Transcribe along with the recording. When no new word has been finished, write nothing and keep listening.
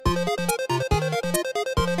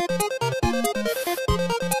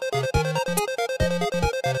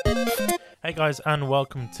guys, and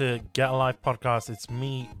welcome to Get Alive Podcast. It's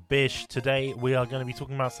me, Bish. Today we are going to be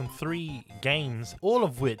talking about some 3 games, all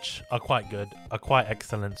of which are quite good, are quite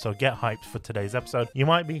excellent, so get hyped for today's episode. You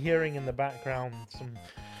might be hearing in the background some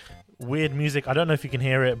weird music. I don't know if you can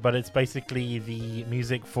hear it, but it's basically the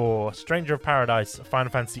music for Stranger of Paradise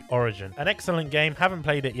Final Fantasy Origin. An excellent game, haven't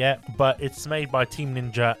played it yet, but it's made by Team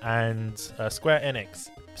Ninja and Square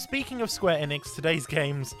Enix. Speaking of Square Enix, today's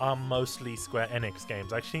games are mostly Square Enix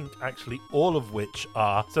games. I think actually all of which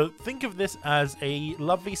are. So think of this as a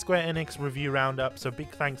lovely Square Enix review roundup. So big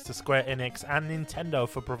thanks to Square Enix and Nintendo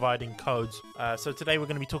for providing codes. So today we're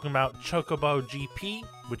going to be talking about Chocobo GP,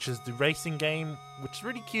 which is the racing game, which is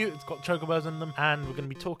really cute. It's got chocobos in them. And we're going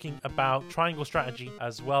to be talking about Triangle Strategy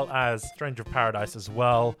as well as Stranger of Paradise as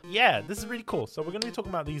well. Yeah, this is really cool. So we're going to be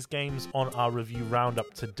talking about these games on our review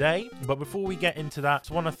roundup today. But before we get into that, I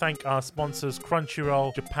just want to thank our sponsors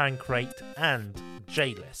Crunchyroll, Japan Crate, and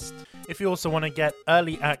JList. If you also want to get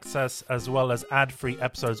early access as well as ad-free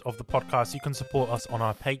episodes of the podcast, you can support us on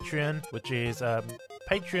our Patreon, which is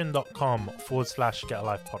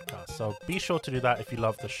patreon.com/GetAlivePodcast. So be sure to do that if you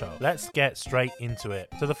love the show. Let's get straight into it.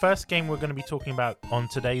 So the first game we're going to be talking about on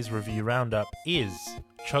today's review roundup is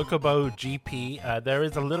Chocobo GP. There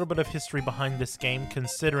is a little bit of history behind this game,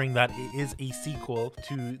 considering that it is a sequel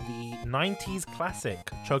to the 90s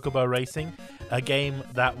classic Chocobo Racing, a game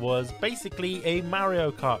that was basically a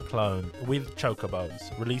Mario Kart clone with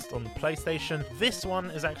chocobos, released on the PlayStation. This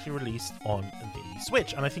one is actually released on the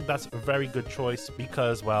Switch, and I think that's a very good choice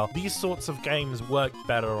because, well, these sorts of games work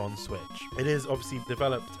better on Switch. It is obviously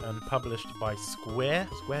developed and published by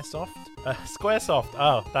Squaresoft.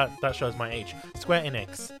 Oh, that shows my age. Square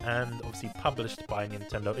Enix, and obviously published by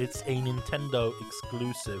Nintendo. It's a Nintendo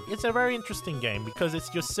exclusive. It's a very interesting game because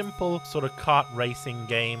it's your simple sort of kart racing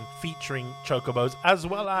game featuring chocobos as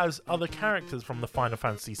well as other characters from the Final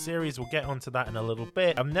Fantasy series. We'll get onto that in a little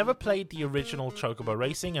bit. I've never played the original Chocobo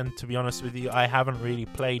Racing, and to be honest with you, I haven't really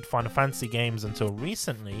played Final Fantasy games until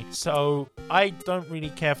recently, so I don't really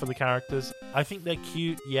care for the characters. I think they're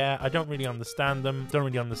cute, yeah. I don't really understand them. Don't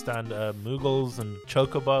really understand Moogles and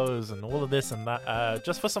Chocobos and all of this and that.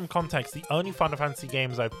 Just for some context, the only Final Fantasy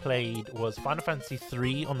games I've played was Final Fantasy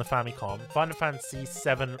 3 on the Famicom, Final Fantasy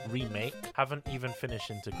 7 Remake, haven't even finished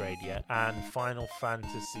Intergrade yet, and Final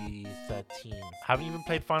Fantasy 13. Haven't even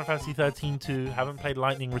played Final Fantasy 13 2, haven't played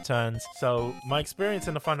Lightning Returns, so my experience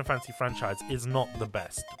in the Final Fantasy franchise is not the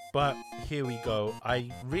best. But here we go. I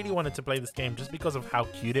really wanted to play this game just because of how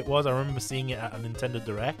cute it was. I remember seeing it at a Nintendo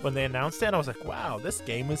Direct when they announced it, and I was like, wow, this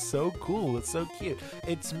game is so cool. It's so cute.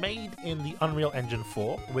 It's made in the Unreal Engine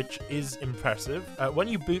 4, which is impressive. When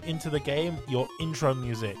you boot into the game, your intro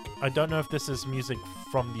music, I don't know if this is music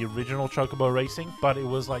from the original Chocobo Racing, but it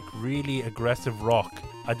was like really aggressive rock.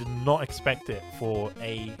 I did not expect it for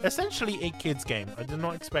essentially a kids game. I did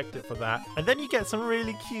not expect it for that. And then you get some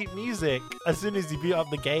really cute music as soon as you boot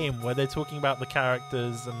up the game, where they're talking about the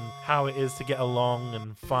characters and how it is to get along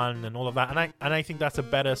and fun and all of that. And I think that's a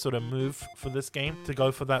better sort of move for this game, to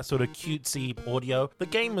go for that sort of cutesy audio. The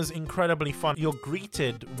game is incredibly fun. You're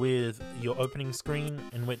greeted with your opening screen,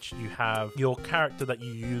 in which you have your character that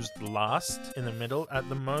you used last in the middle. At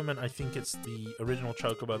the moment, I think it's the original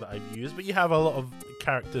Chocobo that I've used, but you have a lot of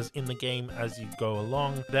characters in the game as you go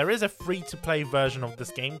along. There is a free-to-play version of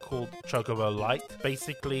this game called Chocobo Lite.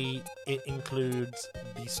 Basically, it includes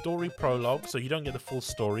the story prologue, so you don't get the full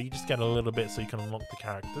story, you just get a little bit so you can unlock the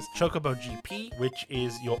characters. Chocobo GP, which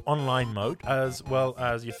is your online mode, as well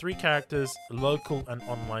as your 3 characters, local and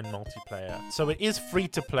online multiplayer. So it is free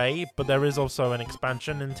to play, but there is also an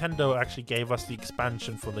expansion. Nintendo actually gave us the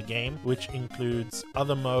expansion for the game, which includes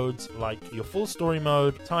other modes like your full story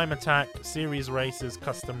mode, time attack, series races,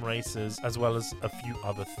 custom races, as well as a few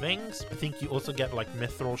other things. I think you also get like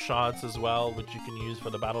mithril shards as well, which you can use for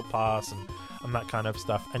the battle pass and that kind of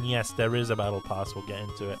stuff. And yes, there is a battle pass. We'll get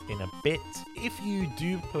into it in a bit. If you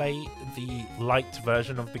do play the light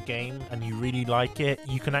version of the game and you really like it,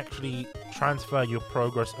 you can actually transfer your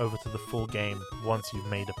progress over to the full game once you've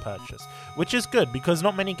made a purchase, which is good because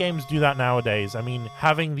not many games do that nowadays. I mean,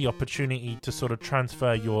 having the opportunity to sort of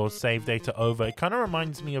transfer your save data over, it kind of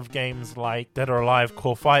reminds me of games like Dead or Alive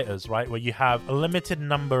Core Fighters, right, where you have a limited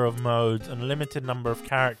number of modes and a limited number of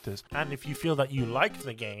characters, and if you feel that you like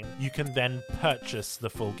the game, you can then purchase the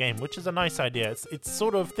full game, which is a nice idea. It's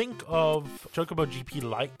sort of, think of Chocobo GP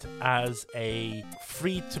Lite as a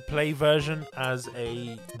free-to-play version, as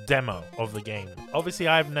a demo of the game. Obviously,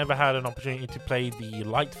 I've never had an opportunity to play the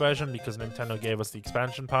Lite version because Nintendo gave us the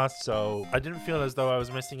expansion pass, so I didn't feel as though I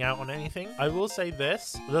was missing out on anything. I will say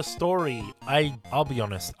this, the story, I'll be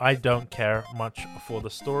honest, I don't care much for the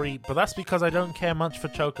story, but that's because I don't care much for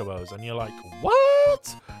Chocobos. And you're like,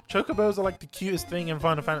 what? Chocobos are like the cutest thing in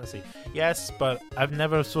Final Fantasy. Yes, but I've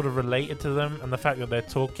never sort of related to them, and the fact that they're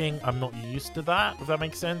talking, I'm not used to that, if that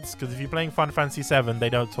makes sense, because if you're playing Final Fantasy 7, they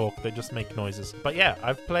don't talk, they just make noises. But yeah,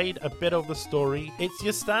 I've played a bit of the story. It's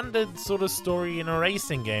your standard sort of story in a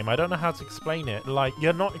racing game. I don't know how to explain it. Like,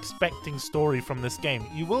 you're not expecting story from this game.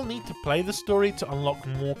 You will need to play the story to unlock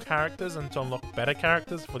more characters and to unlock better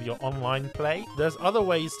characters for your online play. There's other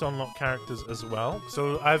ways to unlock characters as well.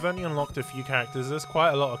 So I've only unlocked a few characters. There's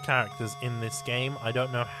quite a lot of characters in this game. I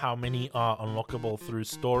don't know how many are unlockable through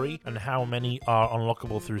story and how many are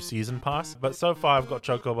unlockable through season pass, but so far I've got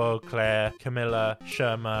Chocobo, Claire, Camilla,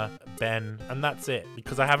 Sherma, Ben, and that's it,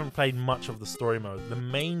 because I haven't played much of the story mode. The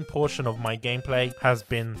main portion of my gameplay has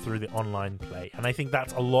been through the online play, and I think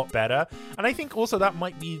that's a lot better. And I think also that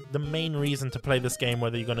might be the main reason to play this game,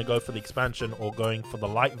 whether you're going to go for the expansion or going for the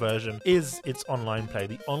light version, is its online play.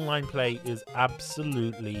 The online play is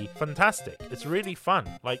absolutely fantastic. It's really fun.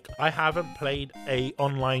 Like, I haven't played a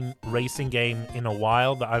online racing game in a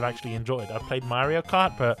while that I've actually enjoyed. I've played Mario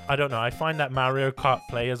Kart, but I don't know, I find that Mario Kart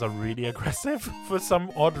players are really aggressive for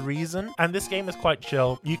some odd reason, and this game is quite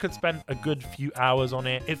chill. You could spend a good few hours on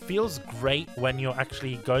it. It feels great when you're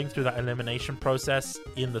actually going through that elimination process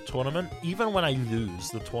in the tournament. Even when I lose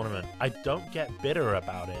the tournament, I don't get bitter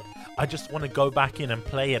about it. I just want to go back in and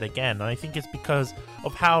play it again, and I think it's because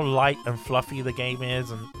of how light and fluffy the game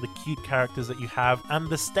is, and the cute characters that you have, and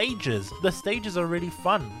the stages. The stages are really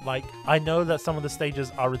fun. Like, I know that some of the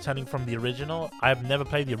stages are returning from the original. I've never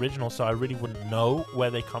played the original, so I really wouldn't know where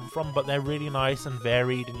they come from, but they're really nice and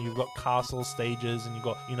varied, and you've got castle stages, and you've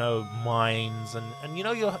got, you know, mines, and you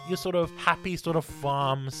know, your sort of happy sort of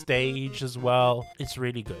farm stage as well. It's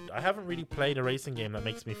really good. I haven't really played a racing game that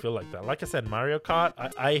makes me feel like that. Like I said, Mario Kart,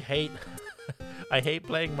 I hate I hate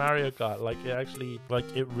playing Mario Kart. Like,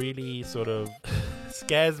 it really sort of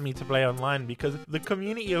scares me to play online, because the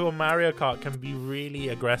community of Mario Kart can be really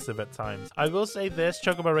aggressive at times. I will say this,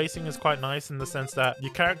 Chocobo Racing is quite nice in the sense that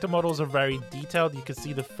your character models are very detailed. You can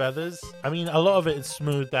see the feathers. I mean, a lot of it is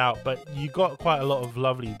smoothed out, but you got quite a lot of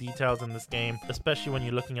lovely details in this game, especially when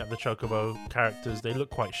you're looking at the Chocobo characters. They look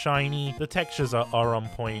quite shiny. The textures are on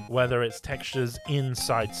point, whether it's textures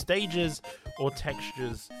inside stages or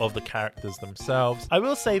textures of the characters themselves. I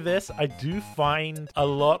will say this, I do find a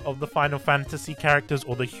lot of the Final Fantasy characters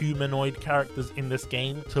or the humanoid characters in this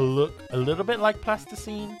game to look a little bit like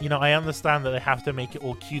plasticine. You know, I understand that they have to make it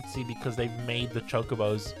all cutesy because they've made the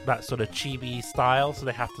Chocobos that sort of chibi style, so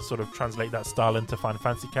they have to sort of translate that style into Final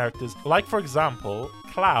Fantasy characters. Like, for example,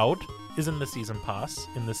 Cloud is in the season pass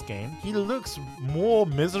in this game. He looks more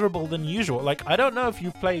miserable than usual. Like, I don't know if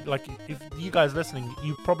you've played, like, if you guys listening,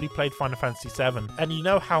 you probably played Final Fantasy 7 and you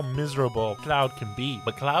know how miserable Cloud can be,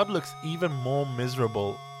 but Cloud looks even more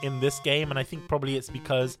miserable in this game, and I think probably it's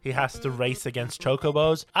because he has to race against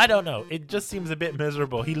Chocobos. I don't know, it just seems a bit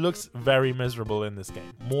miserable. He looks very miserable in this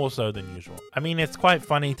game, more so than usual. I mean, it's quite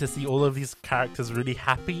funny to see all of these characters really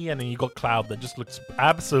happy, and then you got Cloud that just looks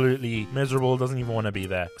absolutely miserable, doesn't even want to be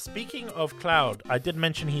there. Speaking of Cloud, I did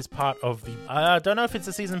mention he's part of the, I don't know if it's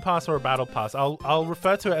a season pass or a battle pass. I'll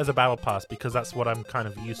refer to it as a battle pass because that's what I'm kind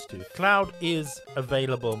of used to. Cloud is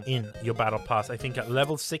available in your battle pass, I think at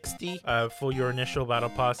level 60 for your initial battle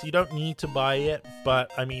pass. You don't need to buy it, but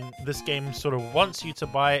I mean, this game sort of wants you to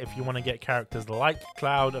buy it if you want to get characters like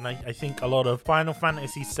Cloud, and I think a lot of Final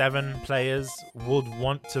Fantasy 7 players would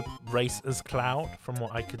want to race as Cloud. From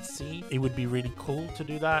what I could see, it would be really cool to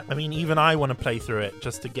do that. I mean, even I want to play through it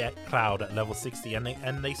just to get Cloud at level 60,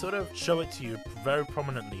 and they sort of show it to you very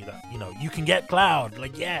prominently that, you know, you can get Cloud.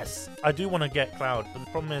 Like, yes, I do want to get Cloud, but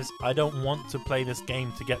the problem is I don't want to play this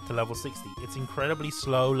game to get to level 60. It's incredibly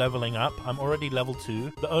slow leveling up. I'm already level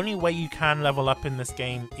 2. The only way you can level up in this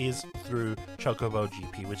game is through Chocobo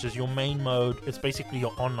GP, which is your main mode. It's basically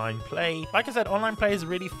your online play. Like I said, online play is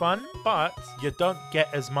really fun, but you don't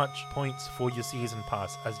get as much points for your season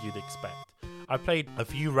pass as you'd expect. I played a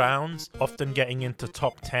few rounds, often getting into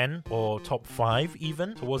top 10 or top 5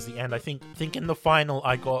 even towards the end. I think in the final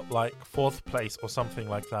I got like 4th place or something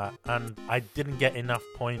like that, and I didn't get enough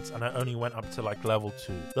points and I only went up to like level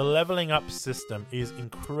 2. The leveling up system is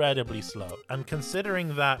incredibly slow, and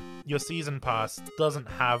considering that your season pass doesn't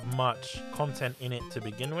have much content in it to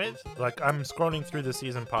begin with, like I'm scrolling through the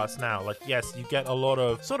season pass now, like yes, you get a lot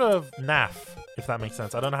of sort of naff, if that makes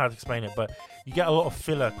sense. I don't know how to explain it, but you get a lot of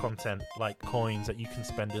filler content like coins that you can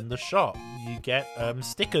spend in the shop. You get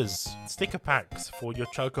sticker packs for your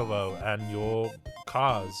Chocobo and your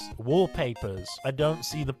cars, wallpapers. I don't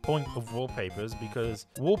see the point of wallpapers because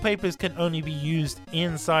wallpapers can only be used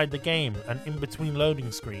inside the game and in between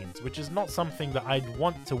loading screens, which is not something that I'd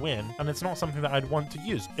want to win, and it's not something that I'd want to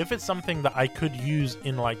use. If it's something that I could use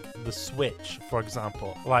in like the Switch, for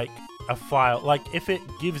example, like a file, like if it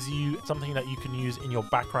gives you something that you can use in your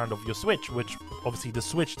background of your Switch, which obviously the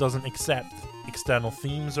Switch doesn't accept external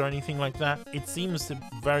themes or anything like that, it seems to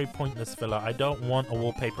very pointless filler. I don't want a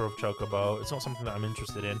wallpaper of Chocobo. It's not something that I'm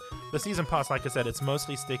interested in. The season pass, like I said, it's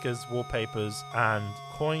mostly stickers, wallpapers, and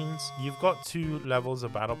coins. You've got 2 levels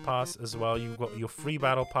of battle pass as well. You've got your free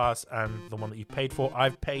battle pass and the one that you paid for.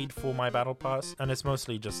 I've paid for my battle pass, and it's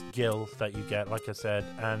mostly just Gil that you get, like I said,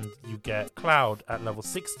 and you get Cloud at level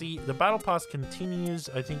 60. The battle pass continues,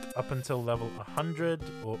 I think, up until level 100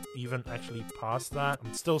 or even actually past that.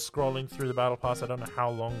 I'm still scrolling through the battle pass. I don't know how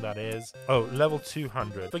long that is. Oh, level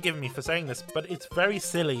 200. Forgive me for saying this, but it's very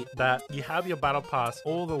silly that you have your battle pass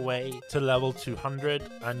all the way to level 200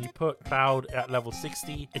 and you put Cloud at level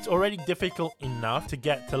 60. It's already difficult enough to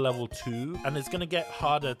get to level 2, and it's going to get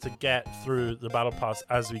harder to get through the battle pass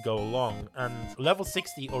as we go along. And level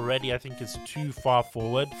 60 already, I think, is too far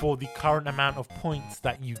forward for the current amount of points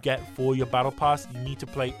that you get for your battle pass. You need to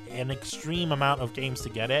play an extreme amount of games to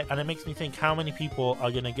get it, and it makes me think, how many people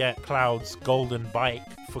are going to get Cloud's golden bike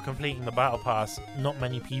for completing the battle pass? Not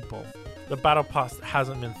many people. The battle pass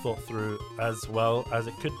hasn't been thought through as well as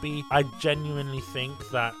it could be. I genuinely think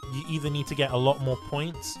that you either need to get a lot more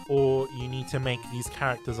points or you need to make these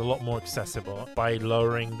characters a lot more accessible by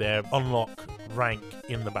lowering their unlock rank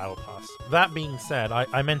in the battle pass. That being said,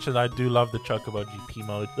 I mentioned I do love the Chocobo GP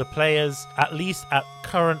mode. The players, at least at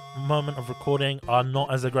current moment of recording, are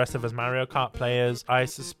not as aggressive as Mario Kart players. I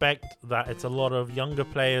suspect that it's a lot of younger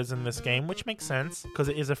players in this game, which makes sense because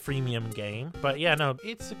it is a freemium game. But yeah, no,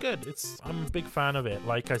 it's good. I'm a big fan of it.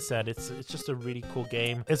 Like I said, it's just a really cool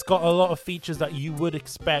game. It's got a lot of features that you would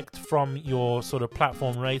expect from your sort of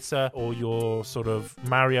platform racer or your sort of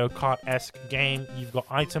Mario Kart-esque game. You've got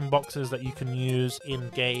item boxes that you can use in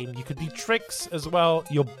game. You could do tricks as well.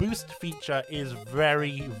 Your boost feature is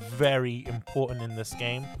very, very important in this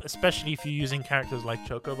game, especially if you're using characters like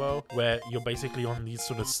Chocobo, where you're basically on these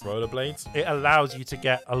sort of rollerblades. It allows you to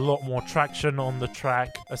get a lot more traction on the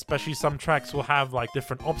track, especially some tracks will have like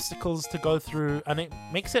different obstacles to go through, and it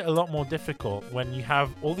makes it a lot more difficult when you have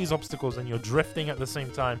all these obstacles and you're drifting at the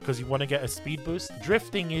same time because you want to get a speed boost.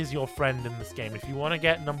 Drifting is your friend in this game. If you want to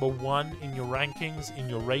get number 1 in your rankings, in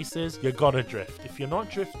your races, you gotta drift. If you're not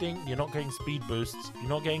drifting, you're not getting speed boosts. If you're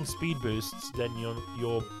not getting speed boosts, then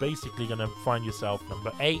you're basically gonna find yourself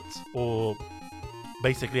number 8 or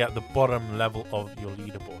basically at the bottom level of your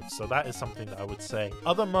leaderboard. So that is something that I would say.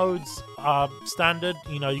 Other modes are standard.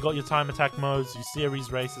 You know, you got your time attack modes, your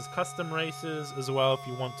series races, custom races as well if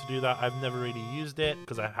you want to do that. I've never really used it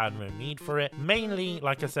because I had no need for it. Mainly,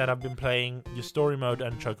 like I said, I've been playing your story mode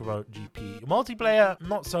and Chocobo GP. Multiplayer,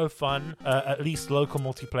 not so fun, at least local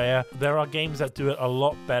multiplayer. There are games that do it a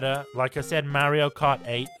lot better. Like I said, Mario Kart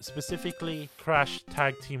 8, specifically Crash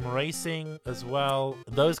Tag Team Racing as well.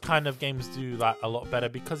 Those kind of games do that a lot better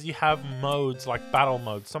because you have modes like battle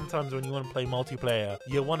mode. Sometimes when you want to play multiplayer,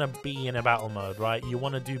 you want to be in a battle mode, right? You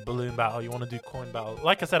want to do balloon battle, you want to do coin battle.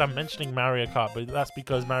 Like I said, I'm mentioning Mario Kart, but that's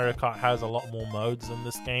because Mario Kart has a lot more modes in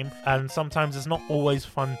this game, and sometimes it's not always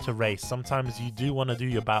fun to race. Sometimes you do want to do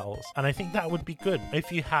your battles, and I think that would be good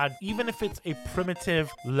if you had, even if it's a primitive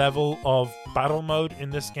level of battle mode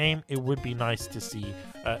in this game, it would be nice to see.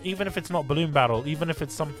 Even if it's not balloon battle, even if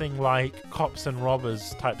it's something like cops and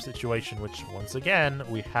robbers type situation, which once again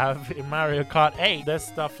we have in Mario Kart 8. There's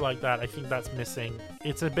stuff like that. I think that's missing.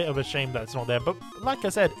 It's a bit of a shame that it's not there, but like I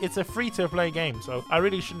said, it's a free-to-play game, so I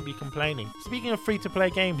really shouldn't be complaining. Speaking of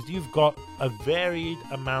free-to-play games, you've got a varied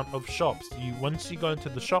amount of shops. Once you go into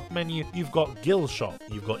the shop menu, you've got Gil Shop,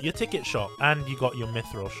 you've got your ticket shop, and you got your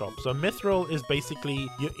Mithril shop. So Mithril is basically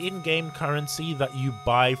your in-game currency that you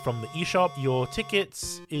buy from the eShop. Your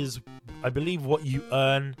tickets is, I believe, what you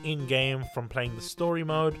earn in-game from playing the story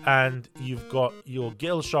mode, and you've got your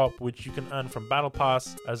Gil shop, which you can earn from Battle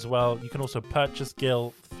Pass as well. You can also purchase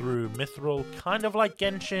Gil through Mithril, kind of like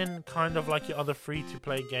Genshin, kind of like your other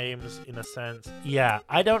free-to-play games in a sense. Yeah,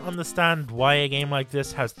 I don't understand why a game like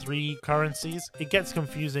this has 3 currencies. It gets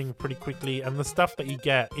confusing pretty quickly, and the stuff that you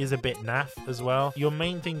get is a bit naff as well. Your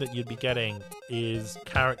main thing that you'd be getting is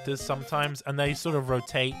characters sometimes, and they sort of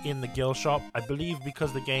rotate in the guild shop. I believe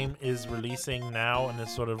because the game is releasing now and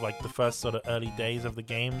it's sort of like the first sort of early days of the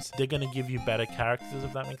games, they're going to give you better characters,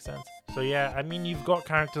 if that makes sense. So yeah, I mean, you've got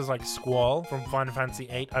characters like Squall from Final Fantasy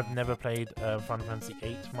VIII. I've never played Final Fantasy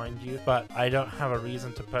VIII, mind you, but I don't have a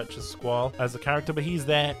reason to purchase Squall as a character, but he's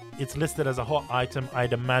there. It's listed as a hot item.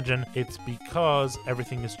 I'd imagine it's because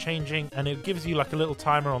everything is changing, and it gives you like a little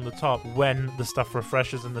timer on the top when the stuff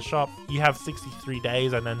refreshes in the shop. You have 63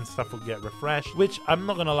 days and then stuff will get refreshed, which I'm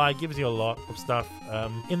not gonna lie, gives you a lot of stuff.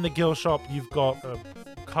 In the guild shop, you've got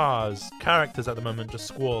characters at the moment, just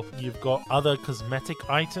Squall. You've got other cosmetic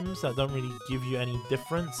items that don't really give you any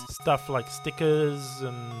difference. Stuff like stickers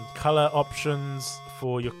and color options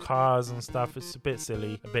for your cars and stuff. It's a bit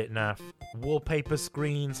silly, a bit naff. Wallpaper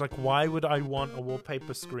screens, like why would I want a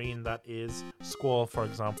wallpaper screen that is Squall, for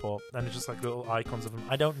example, and it's just like little icons of them?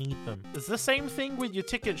 I don't need them. It's the same thing with your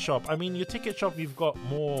ticket shop. I mean, your ticket shop, you've got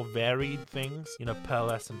more varied things, you know,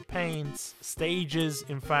 pearlescent paints, stages,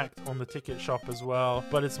 in fact, on the ticket shop as well,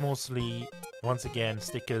 but it's mostly, once again,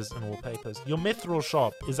 stickers and wallpapers. Your Mithril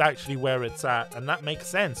shop is actually where it's at, and that makes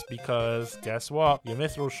sense because guess what? Your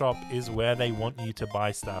Mithril shop is where they want you to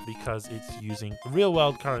buy stuff because it's using real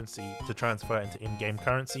world currency to transfer into in-game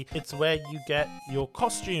currency. It's where you get your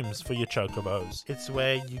costumes for your chocobos. It's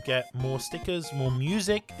where you get more stickers, more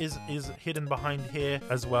music is hidden behind here,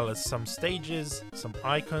 as well as some stages, some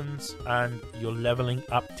icons, and you're leveling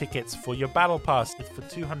up tickets for your battle pass. It's for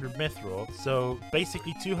 200 Mithril. So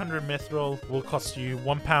basically 200 Mithril will cost you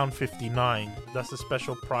 £1.59. That's a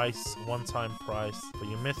special price, one-time price for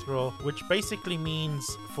your Mithril, which basically means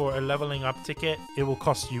for a leveling up ticket, it will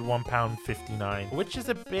cost you £1.59, which is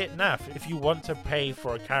a bit naff. If you want to pay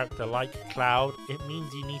for a character like Cloud, it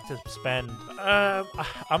means you need to spend,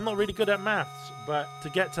 I'm not really good at maths, but to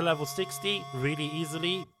get to level 60 really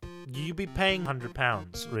easily, you'd be paying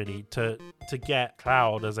 £100 really to get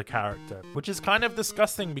Cloud as a character, which is kind of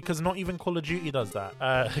disgusting because not even Call of Duty does that.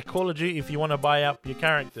 Call of Duty, if you want to buy up your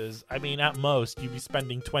characters, I mean, at most you'd be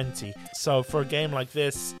spending 20. So for a game like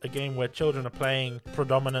this, a game where children are playing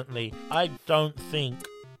predominantly, I don't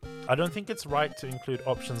think it's right to include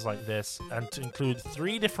options like this and to include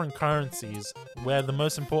 3 different currencies where the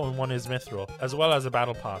most important one is Mithril, as well as a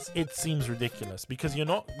battle pass. It seems ridiculous because you're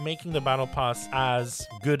not making the battle pass as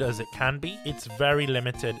good as it can be. It's very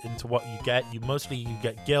limited into what you get. You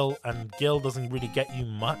get Gil, and Gil doesn't really get you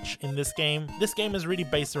much in this game. This game is really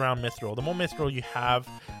based around Mithril. The more Mithril you have,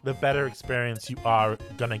 the better experience you are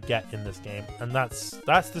gonna get in this game, and that's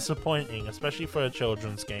disappointing, especially for a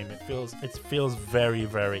children's game. It feels very,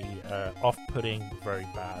 very off-putting, very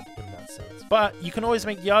bad in that sense. But you can always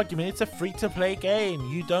make the argument, it's a free-to-play game.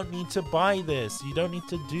 You don't need to buy this. You don't need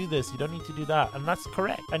to do this. You don't need to do that. And that's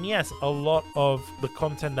correct. And yes, a lot of the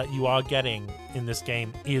content that you are getting in this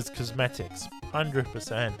game is cosmetics.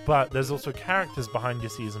 100%. But there's also characters behind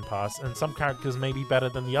your season pass, and some characters may be better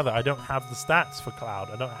than the other. I don't have the stats for Cloud.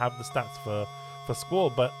 I don't have the stats for Squall,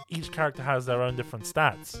 but each character has their own different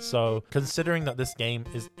stats. So considering that this game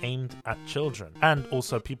is aimed at children and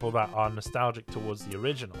also people that are nostalgic towards the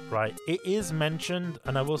original, right? It is mentioned,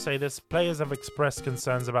 and I will say this, players have expressed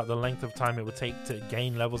concerns about the length of time it would take to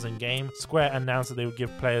gain levels in game. Square announced that they would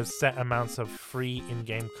give players set amounts of free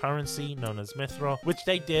in-game currency known as Mithril, which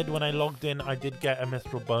they did. When I logged in, I did get a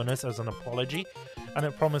Mithril bonus as an apology, and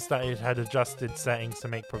it promised that it had adjusted settings to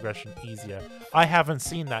make progression easier. I haven't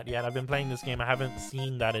seen that yet. I've been playing this game. I haven't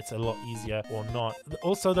seen that it's a lot easier or not.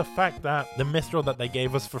 Also, the fact that the Mithril that they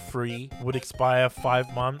gave us for free would expire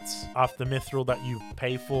 5 months after Mithril that you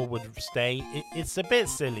pay for would stay, it's a bit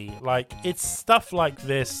silly. Like, it's stuff like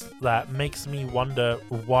this that makes me wonder,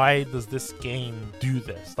 why does this game do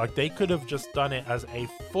this? Like, they could have just done it as a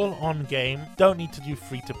full-on game. Don't need to do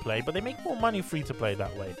free-to-play, but they make more money free-to-play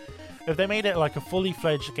that way. If they made it like a fully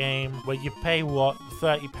fledged game where you pay, what,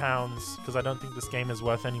 £30, because I don't think this game is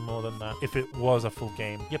worth any more than that if it was a full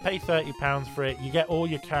game. You pay £30 for it, you get all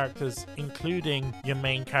your characters, including your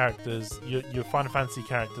main characters, your Final Fantasy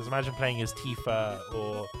characters. Imagine playing as Tifa,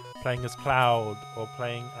 or playing as Cloud, or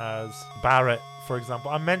playing as Barret for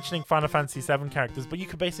example. I'm mentioning Final Fantasy VII characters, but you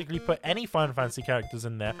could basically put any Final Fantasy characters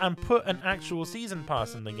in there and put an actual season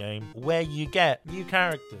pass in the game where you get new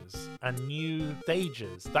characters and new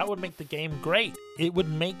stages. That would make the game great.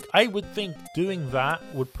 I would think doing that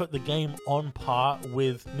would put the game on par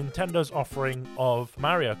with Nintendo's offering of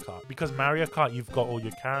Mario Kart, because Mario Kart, you've got all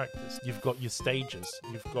your characters, you've got your stages,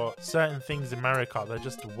 you've got certain things in Mario Kart that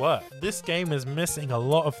just work. This game is missing a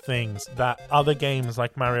lot of things that other games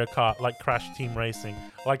like Mario Kart, like Crash Team Racing,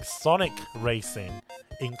 like Sonic Racing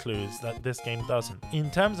includes that this game doesn't.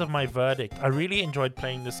 In terms of my verdict, I really enjoyed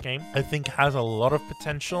playing this game. I think it has a lot of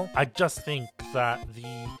potential. I just think that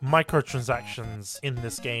the microtransactions in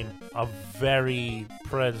this game are very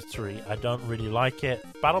predatory. I don't really like it.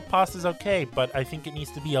 Battle Pass is okay, but I think it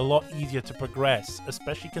needs to be a lot easier to progress,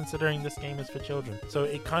 especially considering this game is for children. So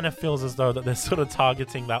it kind of feels as though that they're sort of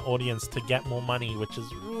targeting that audience to get more money, which is,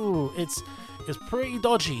 it's pretty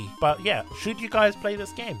dodgy. But yeah, should you guys play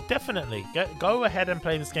this game? Definitely. Go ahead and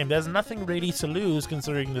play this game. There's nothing really to lose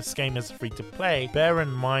considering this game is free to play. Bear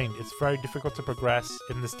in mind, it's very difficult to progress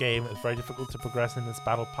in this game. It's very difficult to progress in this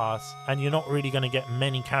battle pass. And you're not really going to get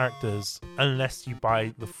many characters unless you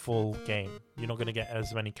buy the full game. You're not going to get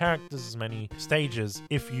as many characters, as many stages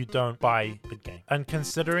if you don't buy the game. And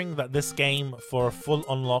considering that this game for a full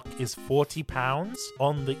unlock is £40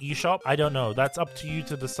 on the eShop, I don't know. That's up to you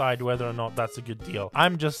to decide whether or not that's a good deal.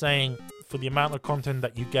 I'm just saying, for the amount of content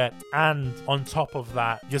that you get, and on top of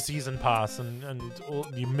that, your season pass and all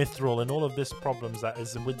the mithril and all of this problems that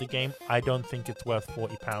is with the game, I don't think it's worth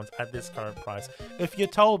 £40 at this current price. If you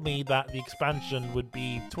told me that the expansion would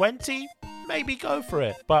be 20, maybe go for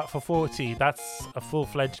it. But for 40, that's a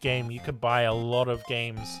full-fledged game. You could buy a lot of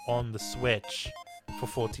games on the Switch for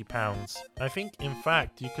 £40. I think, in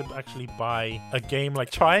fact, you could actually buy a game like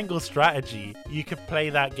Triangle Strategy. You could play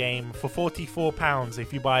that game for £44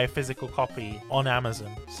 if you buy a physical copy on Amazon.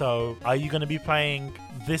 So are you going to be playing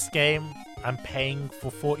this game and paying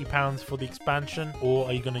for £40 for the expansion, or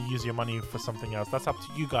are you going to use your money for something else? That's up to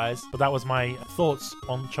you guys. But that was my thoughts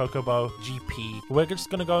on Chocobo GP. We're just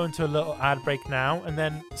going to go into a little ad break now, and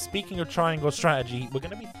then speaking of Triangle Strategy, we're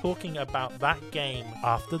going to be talking about that game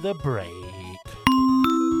after the break.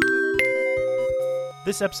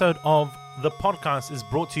 This episode of the podcast is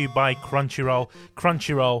brought to you by Crunchyroll.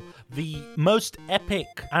 Crunchyroll, the most epic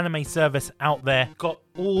anime service out there. Got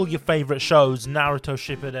all your favorite shows, Naruto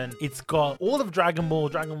Shippuden. It's got all of Dragon Ball,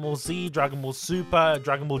 Dragon Ball Z, Dragon Ball Super,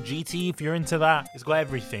 Dragon Ball GT, if you're into that. It's got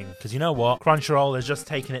everything. Because you know what? Crunchyroll has just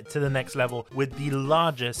taken it to the next level with the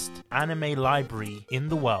largest anime library in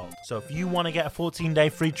the world. So if you want to get a 14-day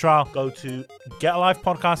free trial, go to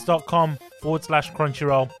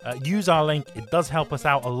getalivepodcast.com/Crunchyroll. Use our link. It does help us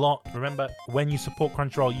out a lot. Remember, when you support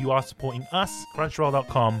Crunchyroll, you are supporting us.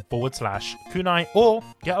 Crunchyroll.com/Kunai or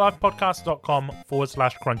getalivepodcast.com/Crunchyroll.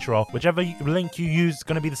 Whichever link you use is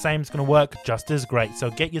going to be the same. It's going to work just as great. So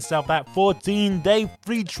get yourself that 14-day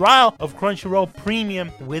free trial of Crunchyroll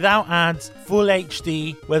Premium without ads, full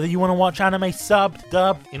HD, whether you want to watch anime subbed,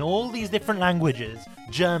 dubbed in all these different languages: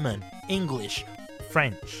 German, English,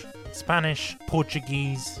 French, Spanish,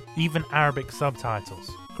 Portuguese, even Arabic subtitles.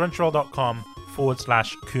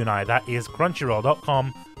 Crunchyroll.com/Kunai. That is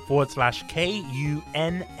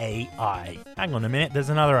Crunchyroll.com/KUNAI. Hang on a minute, there's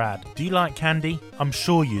another ad. Do you like candy? I'm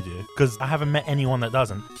sure you do, because I haven't met anyone that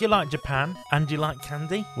doesn't. Do you like Japan? And do you like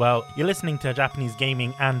candy? Well, you're listening to a Japanese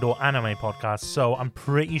gaming and or anime podcast, so I'm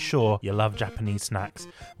pretty sure you love Japanese snacks.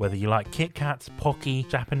 Whether you like Kit Kats, Pocky,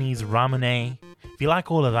 Japanese ramune. If you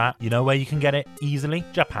like all of that, you know where you can get it easily?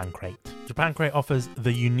 Japan Crate. Japan Crate offers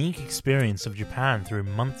the unique experience of Japan through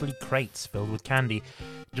monthly crates filled with candy.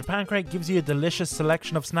 Japan Crate gives you a delicious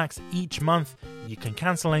selection of snacks each month. You can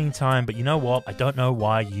cancel anytime, but you know what? I don't know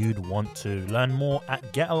why you'd want to. Learn more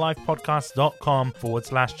at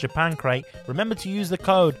getalivepodcast.com/Japan Crate. Remember to use the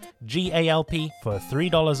code GALP for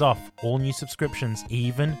 $3 off all new subscriptions,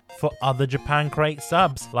 even for other Japan Crate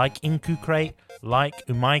subs like Inku Crate, like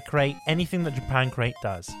Umai Crate, anything that Japan Crate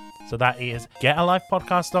does. So that is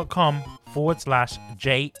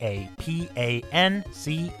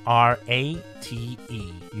getalivepodcast.com/JAPANCRATE.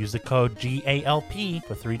 Use the code GALP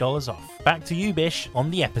for $3 off. Back to you, Bish, on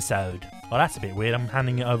the episode. Well, that's a bit weird. I'm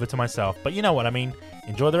handing it over to myself. But you know what I mean.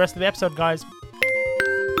 Enjoy the rest of the episode, guys.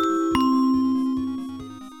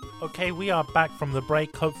 Okay, we are back from the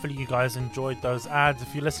break. Hopefully you guys enjoyed those ads.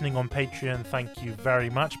 If you're listening on Patreon, thank you very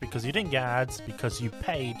much, because you didn't get ads because you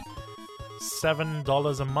paid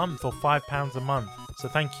 $7 a month or £5 a month. So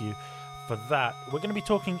thank you for that. We're going to be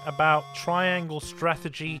talking about Triangle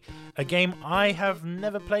Strategy, a game I have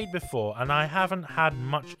never played before, and I haven't had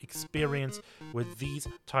much experience with these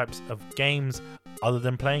types of games other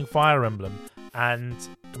than playing Fire Emblem. and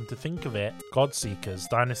come to think of it, Godseekers,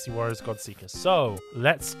 Dynasty Warriors Godseekers. So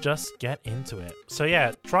let's just get into it. So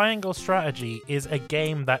yeah, Triangle Strategy is a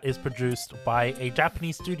game that is produced by a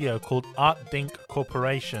Japanese studio called ArtDink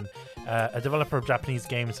Corporation, a developer of Japanese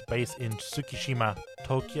games based in Tsukishima,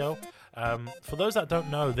 Tokyo. For those that don't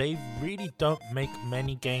know, they really don't make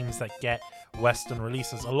many games that get Western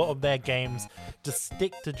releases. A lot of their games just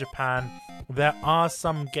stick to Japan. There are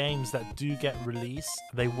some games that do get released.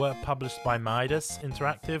 They were published by Midas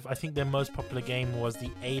Interactive. I think their most popular game was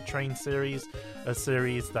the A-Train series, a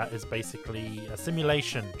series that is basically a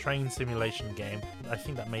train simulation game. I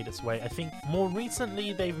think that made its way. I think more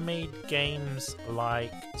recently they've made games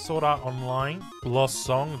like Sword Art Online, Lost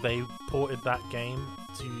Song. They ported that game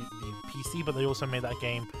to the PC, but they also made that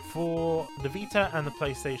game for the Vita and the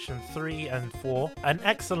PlayStation 3 and 4. An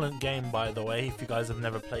excellent game, by the way, if you guys have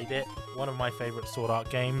never played it. One of my favorite Sword Art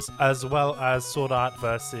games, as well as Sword Art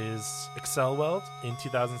versus Excel World in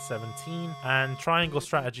 2017, and Triangle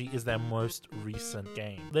Strategy is their most recent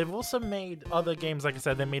game. They've also made other games, like I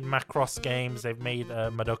said, they made Macross games, they've made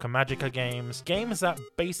Madoka Magica games that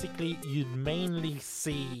basically you'd mainly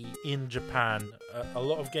see in Japan. A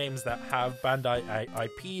lot of games that have Bandai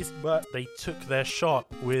IPs, but they took their shot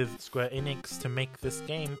with Square Enix to make this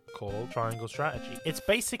game called Triangle Strategy. It's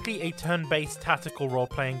basically a turn-based tactical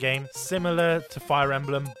role-playing game, similar to Fire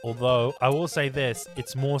Emblem, although I will say this,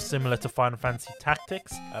 it's more similar to Final Fantasy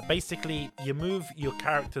Tactics. Basically, you move your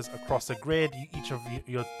characters across a grid, each of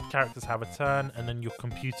your characters have a turn, and then your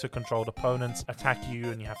computer-controlled opponents attack you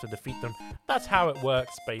and you have to defeat them. That's how it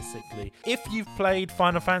works, basically. If you've played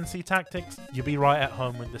Final Fantasy Tactics, you'll be right at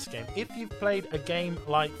home with this game. If you've played a game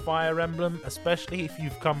like Fire Emblem, especially if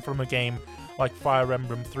you've come from a game like Fire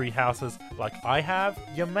Emblem Three Houses like I have,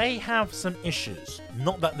 you may have some issues.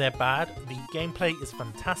 Not that they're bad, the gameplay is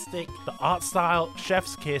fantastic, the art style,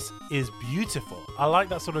 Chef's Kiss, is beautiful. I like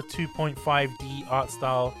that sort of 2.5D art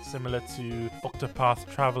style, similar to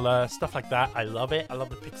Octopath Traveler, stuff like that. I love it. I love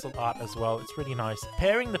the pixel art as well, it's really nice.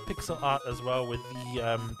 Pairing the pixel art as well with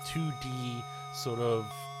the 2D sort of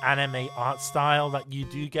anime art style that you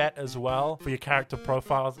do get as well for your character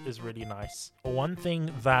profiles is really nice. One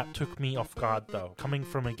thing that took me off guard though, coming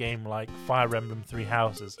from a game like Fire Emblem Three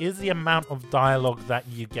Houses, is the amount of dialogue that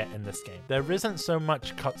you get in this game. There isn't so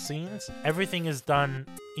much cutscenes. Everything is done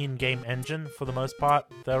in-game engine for the most part.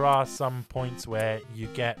 There are some points where you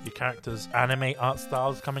get your characters' anime art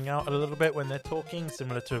styles coming out a little bit when they're talking,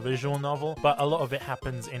 similar to a visual novel, but a lot of it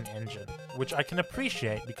happens in engine, which I can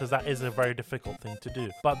appreciate because that is a very difficult thing to do.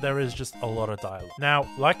 But there is just a lot of dialogue. Now,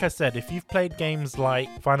 like I said, if you've played games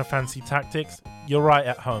like Final Fantasy Tactics, you're right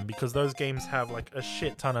at home because those games have like a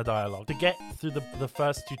shit ton of dialogue. To get through the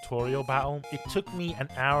first tutorial battle, it took me an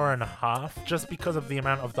hour and a half just because of the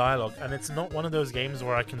amount of dialogue, and it's not one of those games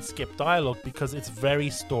where I can skip dialogue because it's very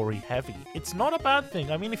story heavy. It's not a bad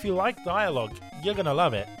thing. I mean, if you like dialogue, you're gonna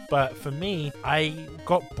love it. But for me, I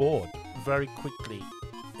got bored very quickly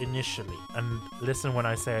initially, and listen when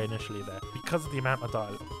I say initially there, because of the amount of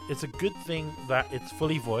dialogue. It's a good thing that it's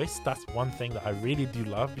fully voiced. That's one thing that I really do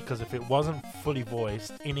love, because if it wasn't fully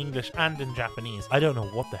voiced in English and in Japanese, I don't know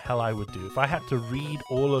what the hell I would do. If I had to read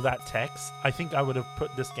all of that text, I think I would have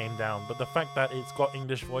put this game down. But the fact that it's got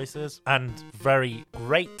English voices, and very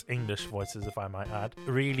great English voices if I might add,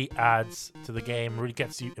 really adds to the game, really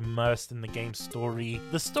gets you immersed in the game's story.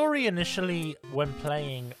 The story initially, when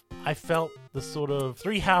playing, I felt the sort of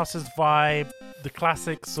Three Houses vibe, the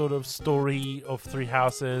classic sort of story of Three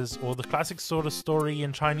Houses, or the classic sort of story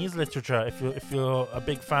in Chinese literature, if you're a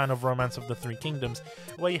big fan of Romance of the Three Kingdoms,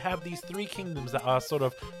 where you have these three kingdoms that are sort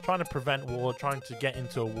of trying to prevent war, trying to get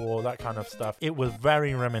into a war, that kind of stuff. It was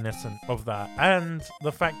very reminiscent of that. And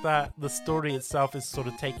the fact that the story itself is sort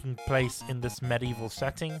of taking place in this medieval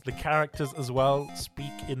setting. The characters as well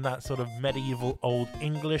speak in that sort of medieval old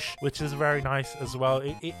English, which is very nice as well.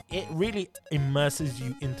 It really immerses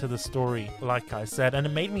you into the story, like I said, and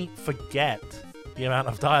it made me forget the amount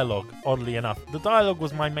of dialogue, oddly enough. The dialogue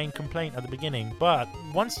was my main complaint at the beginning, but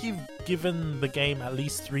once you've given the game at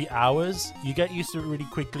least 3 hours, you get used to it really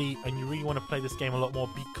quickly, and you really want to play this game a lot more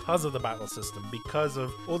because of the battle system, because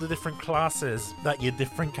of all the different classes that your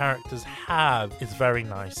different characters have. It's very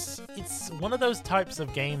nice. It's one of those types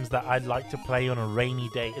of games that I'd like to play on a rainy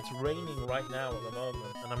day. It's raining right now at the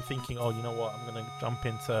moment, and I'm thinking, oh, you know what, I'm gonna jump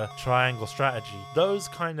into Triangle Strategy. Those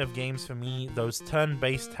kind of games for me, those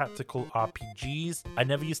turn-based tactical RPGs, I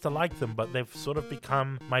never used to like them, but they've sort of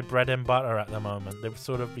become my bread and butter at the moment. They've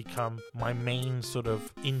sort of become my main sort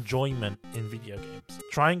of enjoyment in video games.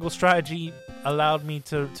 Triangle Strategy, allowed me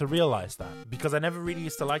to realize that, because I never really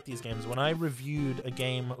used to like these games. When I reviewed a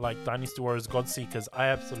game like Dynasty Warriors Godseekers, I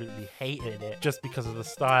absolutely hated it just because of the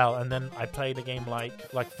style. And then I played a game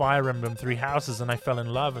like Fire Emblem Three Houses, and I fell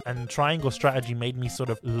in love. And Triangle Strategy made me sort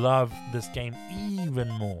of love this game even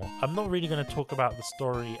more. I'm not really going to talk about the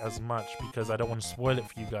story as much because I don't want to spoil it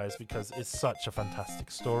for you guys, because it's such a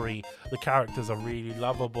fantastic story. The characters are really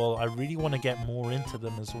lovable. I really want to get more into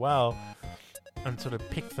them as well and sort of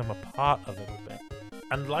pick them apart a little bit.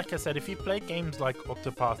 And like I said, if you played games like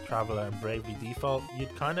Octopath Traveler and Bravely Default,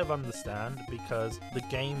 you'd kind of understand, because the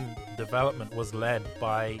game development was led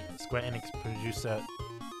by Square Enix producer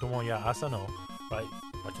Tomoya Asano, right?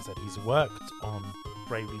 Like I said, he's worked on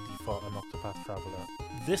Bravely Default and Octopath Traveler.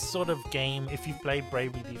 This sort of game, if you've played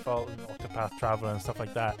Bravely Default and Octopath Traveler and stuff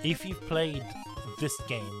like that, if you've played this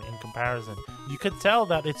game in comparison, you could tell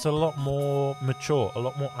that it's a lot more mature, a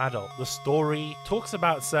lot more adult. The story talks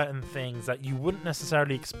about certain things that you wouldn't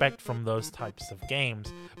necessarily expect from those types of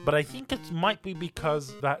games, but I think it might be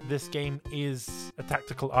because that this game is a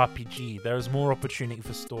tactical RPG. There's more opportunity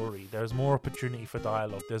for story, there's more opportunity for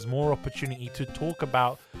dialogue, there's more opportunity to talk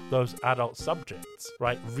about those adult subjects,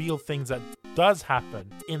 right? Real things that does happen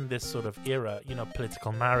in this sort of era, you know,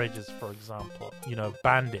 political marriages, for example, you know,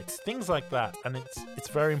 bandits, things like that. And it's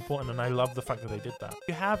very important, and I love the fact that they did that.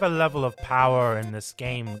 You have a level of power in this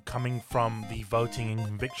game coming from the voting and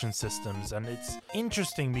conviction systems, and it's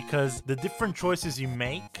interesting because the different choices you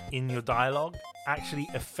make in your dialogue actually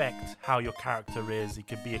affect how your character is. It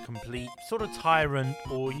could be a complete sort of tyrant,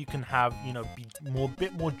 or you can have, you know, be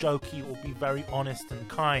bit more jokey, or be very honest and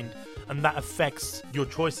kind, and that affects your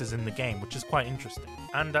choices in the game, which is quite interesting.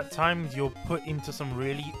 And at times you're put into some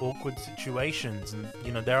really awkward situations, and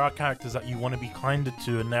you know, there are characters that you want to be kinder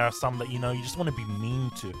to, and there are some that, you know, you just want to be mean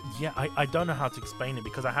to. Yeah, I don't know how to explain it,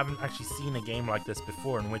 because I haven't actually seen a game like this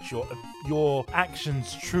before in which your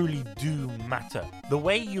actions truly do matter. The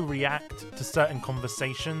way you react to certain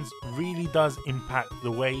conversations really does impact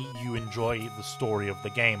the way you enjoy the story of the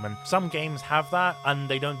game. And some games have that and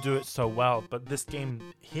they don't do it so well, but this game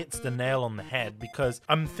hits the nail on the head, because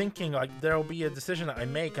I'm thinking, like, there'll be a decision that I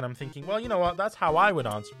make and I'm thinking, well, you know what, that's how I would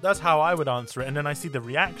answer it, and then I see the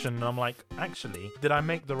reaction and I'm like, actually, did I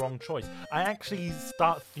make the wrong choice? I actually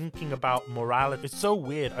start thinking about morality. It's so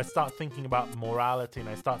weird. I start thinking about morality, and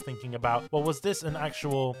I start thinking about, well, was this an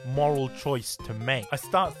actual moral choice to make? I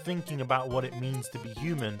start thinking about what it means to be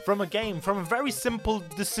human from a game, from a very simple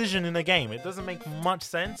decision in a game. It doesn't make much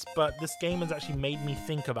sense, but this game has actually made me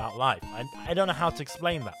think about life. I don't know how to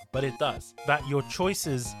explain that, but it does. That your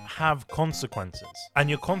choices have consequences, and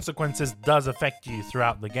your consequences does affect you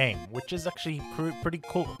throughout the game, which is actually pretty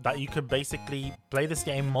cool. That you could basically play this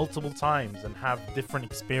game multiple times and have different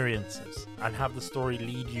experiences, and have the story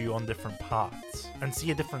lead you on different paths, and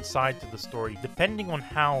see a different side to the story depending on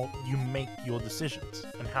how you make your decisions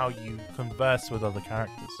and how you converse with other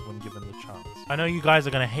characters when given the chance. I know you guys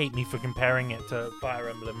are going to hate me for comparing it to Fire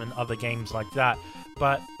Emblem and other games like that,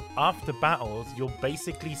 but after battles, you're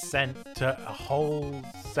basically sent to a whole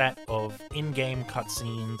set of in-game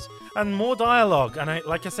cutscenes and more dialogue. And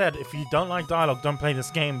like I said, if you don't like dialogue, don't play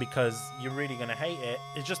this game, because you're really going to hate it.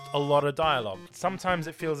 It's just a lot of dialogue. Sometimes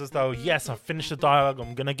it feels as though, yes, I've finished the dialogue,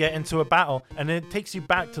 I'm going to get into a battle, and it takes you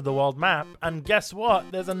back to the world map, and guess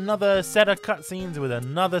what? There's another set of cutscenes with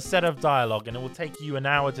another set of dialogue, and it will take you an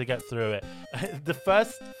hour to get through it. The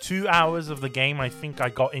first 2 hours of the game, I think I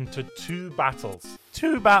got into 2 battles.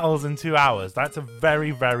 2 battles in 2 hours. That's a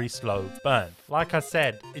very, very slow burn. Like I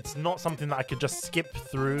said, it's not something that I could just skip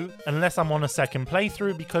through unless I'm on a second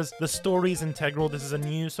playthrough, because the story is integral. This is a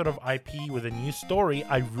new sort of IP with a new story.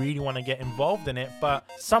 I really want to get involved in it, but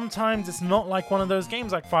sometimes it's not like one of those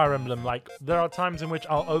games like Fire Emblem. Like, there are times in which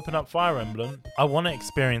I'll open up Fire Emblem, I want to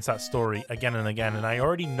experience that story again and again, and I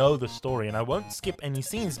already know the story, and I won't skip any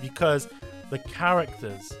scenes because the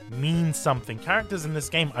characters mean something. Characters in this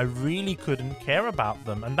game, I really couldn't care about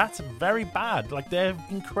them, and that's very bad. Like, they're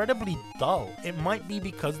incredibly dull. It might be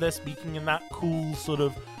because they're speaking in that cool sort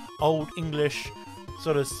of old English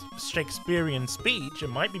sort of Shakespearean speech. It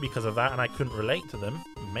might be because of that and I couldn't relate to them,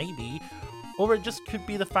 maybe. Or it just could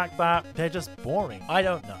be the fact that they're just boring. I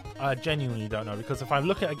don't know. I genuinely don't know, because if I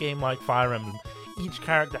look at a game like Fire Emblem, each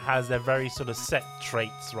character has their very sort of set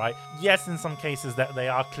traits, right? Yes, in some cases that they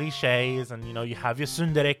are cliches, and you have your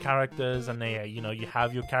tsundere characters, and they you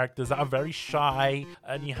have your characters that are very shy,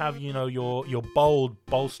 and you have your bold,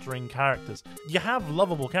 bolstering characters. You have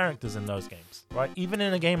lovable characters in those games, right? Even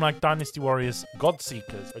in a game like Dynasty Warriors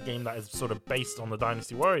Godseekers, a game that is sort of based on the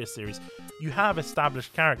Dynasty Warriors series, you have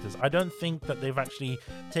established characters. I don't think that they've actually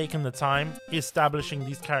taken the time establishing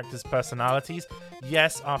these characters' personalities.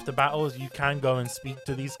 Yes, after battles you can go and speak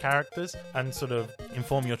to these characters and sort of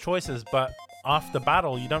inform your choices, but after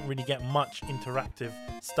battle you don't really get much interactive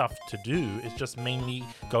stuff to do. It's just mainly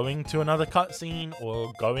going to another cutscene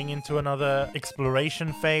or going into another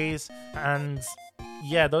exploration phase, and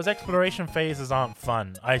yeah, those exploration phases aren't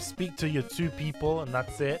fun. I speak to your 2 people and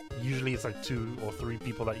that's it. Usually it's like 2 or 3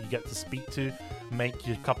 people that you get to speak to, make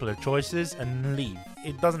your couple of choices and leave.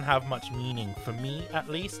 It doesn't have much meaning for me, at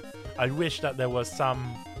least. I wish that there was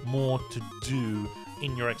some more to do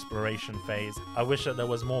in your exploration phase. I wish that there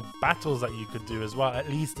was more battles that you could do as well, at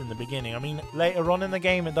least in the beginning. I mean, later on in the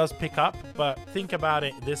game it does pick up, but think about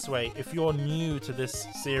it this way. If you're new to this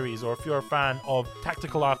series, or if you're a fan of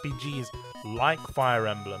tactical RPGs like Fire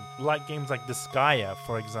Emblem, like games like Disgaea,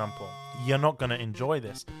 for example, you're not going to enjoy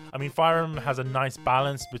this. I mean, Fire Emblem has a nice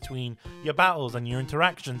balance between your battles and your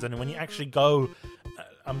interactions, and when you actually go,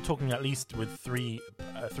 I'm talking at least with three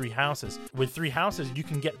houses. With 3 houses, you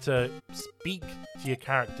can get to speak to your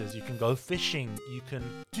characters. You can go fishing. You can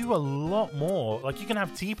do a lot more. Like, you can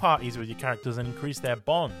have tea parties with your characters and increase their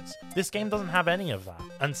bonds. This game doesn't have any of that,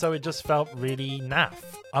 and so it just felt really naff.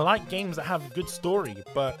 I like games that have good story,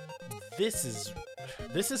 but this is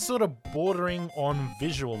sort of bordering on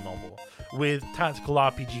visual novel with tactical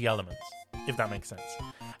RPG elements, if that makes sense.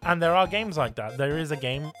 And there are games like that. There is a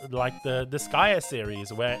game like the Disgaea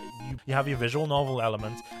series where you have your visual novel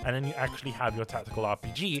elements and then you actually have your tactical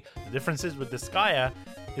RPG. The difference is with Disgaea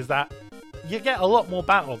is that you get a lot more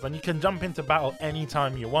battles and you can jump into battle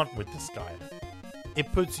anytime you want with Disgaea.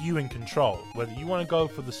 It puts you in control, whether you want to go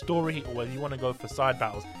for the story or whether you want to go for side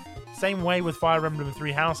battles. Same way with Fire Emblem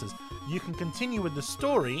 3 Houses. You can continue with the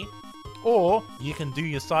story, or you can do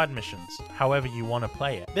your side missions however you want to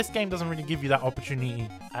play it. This game doesn't really give you that opportunity,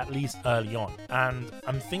 at least early on. And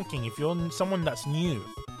I'm thinking, if you're someone that's new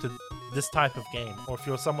to this type of game, or if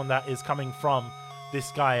you're someone that is coming from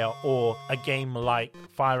Disgaea or a game like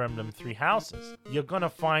Fire Emblem 3 Houses, you're gonna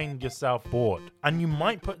find yourself bored, and you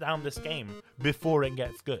might put down this game before it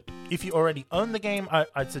gets good. If you already own the game,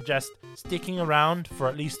 I'd suggest sticking around for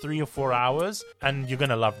at least 3 or 4 hours, and you're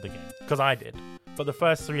gonna love the game, because I did. But the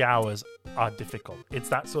first 3 hours are difficult. It's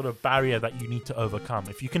that sort of barrier that you need to overcome.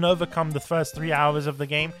 If you can overcome the first 3 hours of the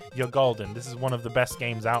game, you're golden. This is one of the best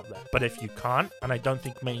games out there. But if you can't, and I don't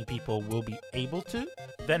think many people will be able to,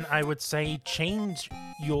 then I would say change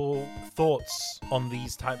your thoughts on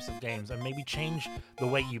these types of games and maybe change the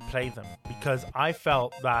way you play them. Because I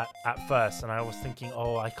felt that at first, and I was thinking,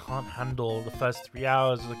 oh, I can't handle the first 3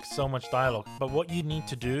 hours, like so much dialogue. But what you need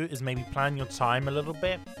to do is maybe plan your time a little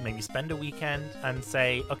bit, maybe spend a weekend and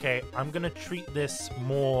say, okay, I'm going to treat this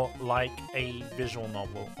more like a visual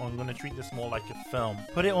novel, or I'm going to treat this more like a film.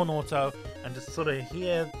 Put it on auto and just sort of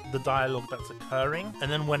hear the dialogue that's occurring.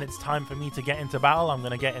 And then when it's time for me to get into battle, I'm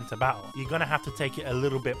going to get into battle. You're going to have to take it a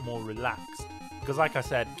little bit more relaxed. Because like I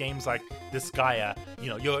said, games like Disgaea,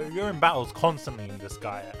 you're in battles constantly in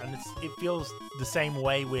Disgaea, and it feels the same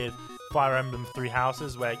way with Fire Emblem 3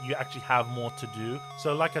 Houses, where you actually have more to do.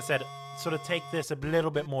 So like I said, sort of take this a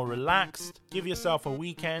little bit more relaxed, give yourself a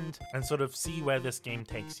weekend, and sort of see where this game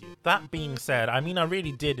takes you. That being said, I mean, I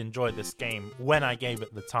really did enjoy this game when I gave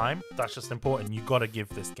it the time. That's just important. You gotta give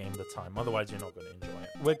this game the time, otherwise you're not gonna enjoy it.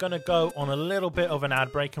 We're gonna go on a little bit of an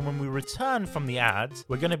ad break, and when we return from the ads,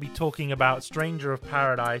 we're gonna be talking about Stranger of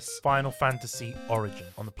Paradise Final Fantasy Origin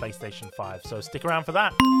on the PlayStation 5. So stick around for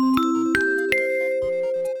that.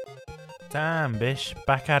 Damn, Bish,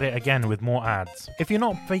 back at it again with more ads. If you're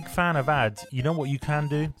not a big fan of ads, you know what you can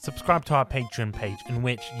do? Subscribe to our Patreon page, in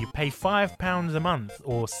which you pay £5 a month,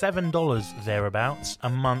 or $7 thereabouts a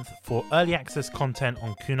month, for early access content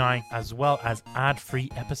on Kunai, as well as ad-free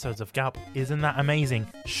episodes of Galp. Isn't that amazing?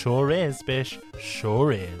 Sure is, Bish.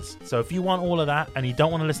 Sure is. So if you want all of that and you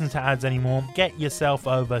don't want to listen to ads anymore, get yourself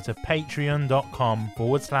over to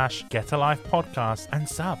patreon.com/GetALifePodcast and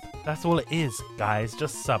sub. That's all it is, guys.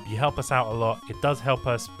 Just sub. You help us out a lot. It does help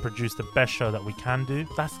us produce the best show that we can do.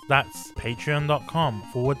 That's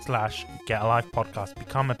patreon.com/Get Alive Podcast.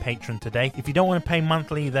 Become a patron today. If you don't want to pay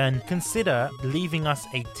monthly, then consider leaving us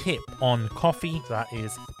a tip on Ko-fi. That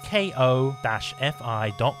is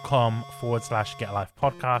ko-fi.com/Get Alive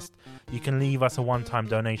Podcast. You can leave us a one-time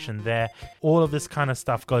donation there. All of this kind of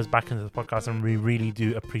stuff goes back into the podcast, and we really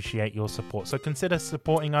do appreciate your support. So consider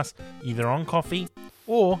supporting us either on Ko-fi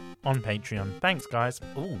or on Patreon. Thanks, guys.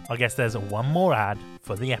 Ooh, I guess there's one more ad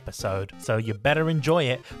for the episode, so you better enjoy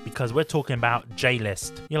it because we're talking about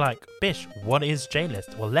J-List. You're like, Bish, what is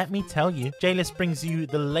J-List? Well, let me tell you. J-List brings you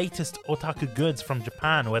the latest otaku goods from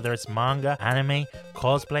Japan, whether it's manga, anime,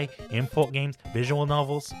 cosplay, import games, visual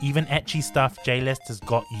novels, even ecchi stuff. J-List has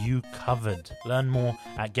got you covered. Learn more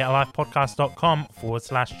at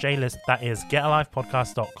getalivepodcast.com/J-List. That is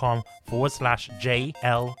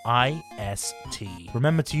getalivepodcast.com/JLIST.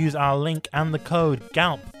 Remember to use our link and the code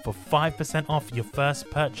GALP for 5% off your first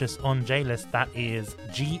purchase on J-List. That is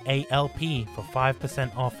GALP for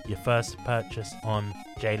 5% off your first purchase on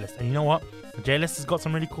J-List. And you know what? J-List has got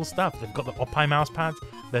some really cool stuff. They've got the Oppai mouse pads.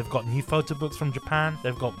 They've got new photo books from Japan.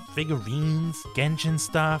 They've got figurines, Genshin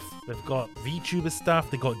stuff. They've got VTuber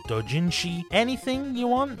stuff. They've got doujinshi. Anything you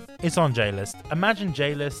want, it's on J-List. Imagine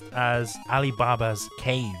J-List as Alibaba's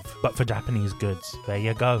cave, but for Japanese goods. There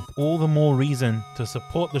you go. All the more reason to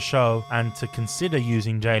support the show and to consider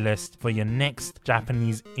using J-List for your next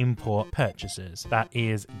Japanese import purchases. That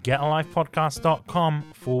is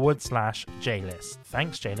getalivepodcast.com/J-List.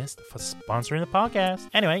 Thanks, J-List, for sponsoring the podcast.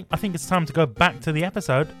 Anyway, I think it's time to go back to the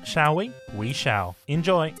episode, shall we? We shall.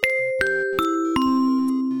 Enjoy.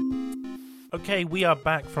 Okay, we are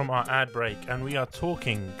back from our ad break and we are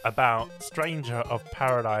talking about Stranger of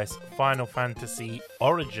Paradise Final Fantasy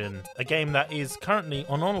Origin, a game that is currently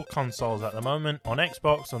on all consoles at the moment, on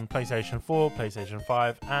Xbox, on PlayStation 4, PlayStation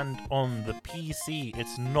 5, and on the PC.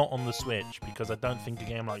 It's not on the Switch because I don't think a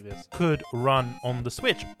game like this could run on the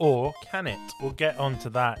Switch, or can it? We'll get onto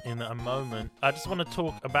that in a moment. I just want to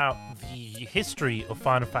talk about the history of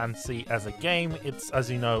Final Fantasy as a game. It's,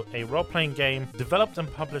 as you know, a role-playing game developed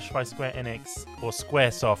and published by Square Enix, or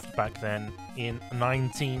Squaresoft back then, in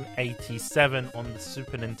 1987 on the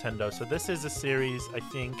Super Nintendo. So this is a series I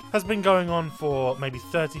think has been going on for maybe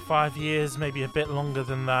 35 years, maybe a bit longer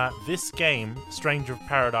than that. This game, Stranger of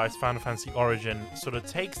Paradise Final Fantasy Origin, sort of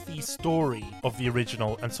takes the story of the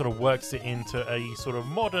original and sort of works it into a sort of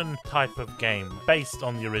modern type of game based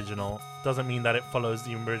on the original. Doesn't mean that it follows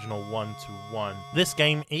the original one-to-one. This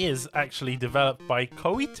game is actually developed by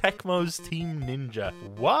Koei Tecmo's Team Ninja.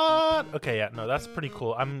 What? Okay, yeah, no, that's pretty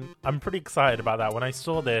cool. I'm pretty excited about that. When I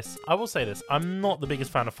saw this, I will say this, I'm not the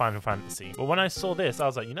biggest fan of Final Fantasy, but when I saw this, I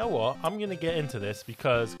was like, you know what? I'm gonna get into this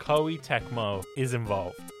because Koei Tecmo is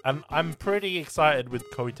involved. And I'm pretty excited with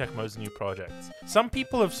Koei Tecmo's new projects. Some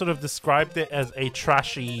people have sort of described it as a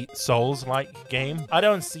trashy Souls-like game. I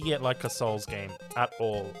don't see it like a Souls game at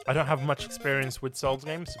all. I don't have much experience with Souls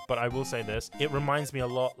games, but I will say this. It reminds me a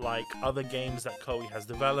lot like other games that Koei has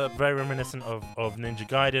developed. Very reminiscent of Ninja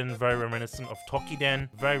Gaiden, very reminiscent of Tokiden,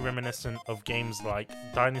 very reminiscent of games like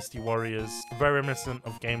Dynasty Warriors, very reminiscent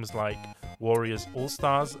of games like Warriors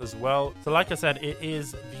All-Stars as well. So like I said, it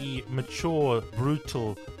is the mature,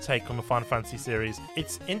 brutal take on the Final Fantasy series.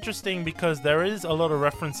 It's interesting because there is a lot of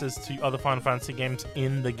references to other Final Fantasy games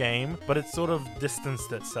in the game, but it's sort of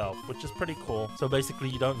distanced itself, which is pretty cool. So basically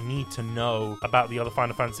you don't need to know about the other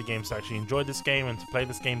Final Fantasy games to actually enjoy this game and to play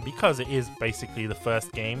this game, because it is basically the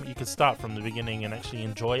first game. You can start from the beginning and actually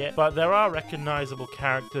enjoy it, but there are recognizable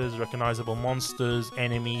characters, recognizable monsters,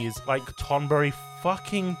 enemies, like Tonberry.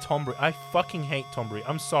 Fucking Tonberry. I fucking hate Tonberry.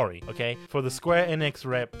 I'm sorry, okay? For the Square Enix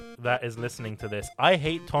rep that is listening to this, I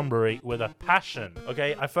hate Tonberry with a passion,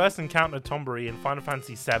 okay? I first encountered Tonberry in Final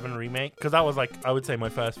Fantasy VII Remake, because that was like, I would say, my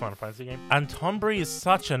first Final Fantasy game. And Tonberry is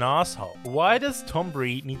such an asshole. Why does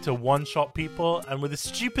Tonberry need to one-shot people and with a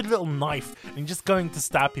stupid little knife and just going to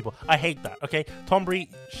stab people? I hate that, okay? Tonberry,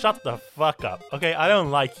 shut the fuck up, okay? I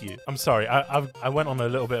don't like you. I'm sorry. I went on a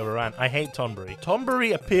little bit of a rant. I hate Tonberry.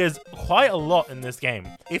 Tonberry appears quite a lot in this game.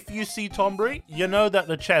 If you see Tonberry, you know that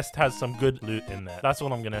the chest has some good loot in there. That's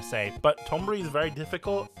all I'm gonna say. But Tonberry is very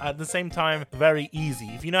difficult, at the same time very easy.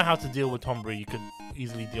 If you know how to deal with Tonberry, you could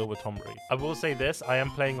easily deal with Tonberry. I will say this, I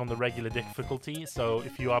am playing on the regular difficulty, so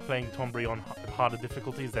if you are playing Tonberry on harder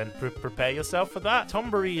difficulties, then prepare yourself for that.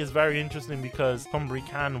 Tonberry is very interesting because Tonberry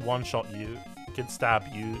can one-shot you can stab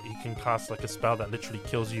you. He can cast like a spell that literally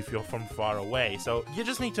kills you if you're from far away. So you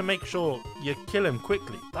just need to make sure you kill him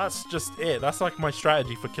quickly. That's just it. That's like my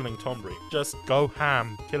strategy for killing Tonberry. Just go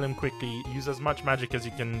ham, kill him quickly, use as much magic as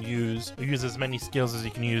you can use as many skills as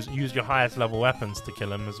you can use your highest level weapons to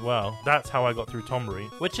kill him as well. That's how I got through Tonberry,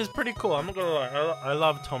 which is pretty cool. I'm not gonna lie, I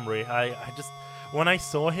love Tonberry. I just, when I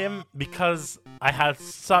saw him, because I had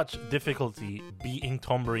such difficulty beating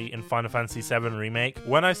Tonberry in Final Fantasy VII Remake,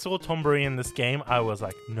 when I saw Tonberry in this game, I was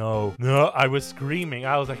like, no, I was screaming.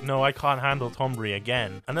 I was like, no, I can't handle Tonberry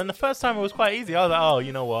again. And then the first time it was quite easy. I was like, oh,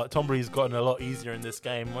 you know what? Tonberry's gotten a lot easier in this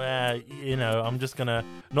game where, you know, I'm just gonna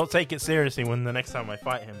not take it seriously when the next time I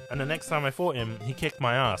fight him. And the next time I fought him, he kicked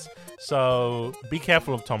my ass. So be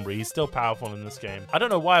careful of Tonberry. He's still powerful in this game. I don't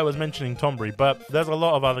know why I was mentioning Tonberry, but there's a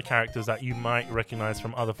lot of other characters that you might recognize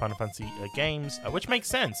from other Final Fantasy games, which makes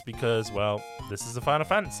sense because, well, this is a Final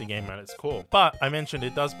Fantasy game and it's cool. But I mentioned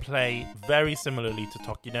it does play very similarly to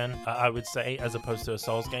Tokiden, I would say, as opposed to a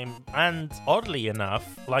Souls game, and oddly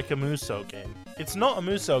enough, like a Musou game. It's not a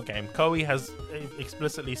Musou game. Koei has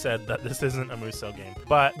explicitly said that this isn't a Musou game,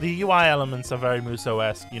 but the UI elements are very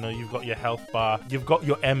Musou-esque. You know, you've got your health bar, you've got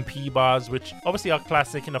your MP bars, which obviously are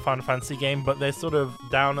classic in a Final Fantasy game, but they're sort of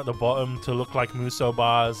down at the bottom to look like Musou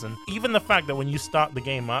bars. And even the fact that when you start the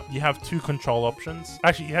game up, you have 2 control options.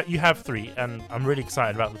 Actually, you have 3, and I'm really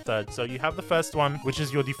excited about the third. So you have the first one, which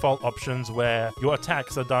is your default options, where your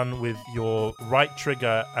attacks are done with your right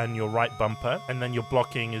trigger and your right bumper, and then your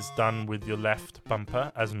blocking is done with your left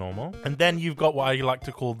bumper as normal. And then you've got what I like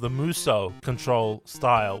to call the Musou control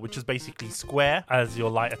style, which is basically square as your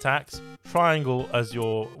light attacks, triangle as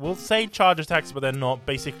your, we'll say charge attacks, but they're not,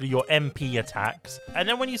 basically your MP attacks. And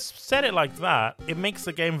then when you set it like that, it makes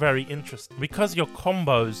the game very interesting because your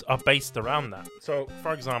combos are based around that. So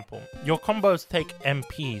for example, your combos take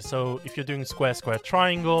MP. So if you're doing square, square,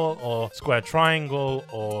 triangle, or square, triangle,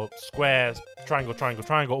 or square, triangle, triangle,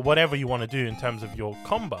 triangle, or whatever you want to do in terms of your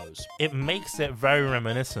combos, it makes it very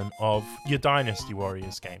reminiscent of your Dynasty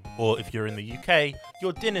Warriors game, or if you're in the UK,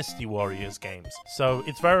 your Dynasty Warriors games. So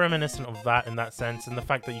it's very reminiscent of that in that sense, and the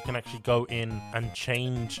fact that you can actually go in and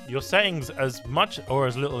change your settings as much or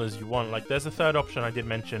as little as you want. Like there's a third option I did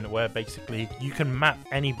mention where basically you can map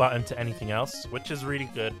any button to anything else, which is really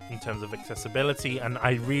good in terms of accessibility, and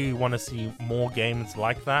I really want to see more games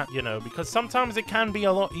like that, you know, because sometimes it can be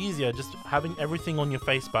a lot easier just having everything on your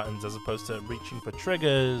face buttons as opposed to reaching for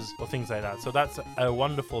triggers or things like that. So that's a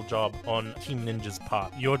wonderful job on Team Ninja's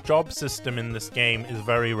part. Your job system in this game is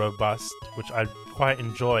very robust, which I quite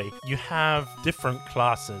enjoy. You have different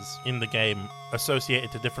classes in the game associated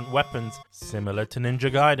to different weapons, similar to Ninja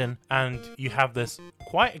Gaiden, and you have this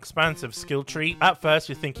quite expansive skill tree. At first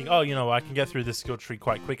you're thinking, oh, you know, I can get through this skill tree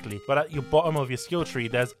quite quickly, but at your bottom of your skill tree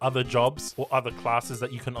there's other jobs or other classes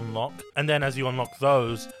that you can unlock, and then as you unlock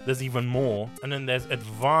those there's even more, and then there's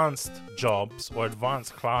advanced jobs or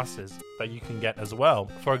advanced classes that you can get as well.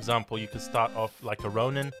 For example, you could start off like a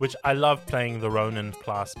Ronin, which I love playing the Ronin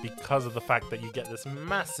class because of the fact that you get this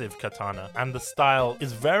massive katana, and the style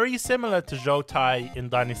is very similar to Joutai in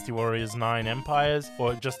Dynasty Warriors 9 Empires,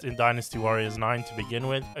 or just in Dynasty Warriors 9 to begin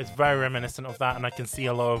with. It's very reminiscent of that, and I can see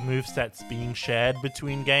a lot of movesets being shared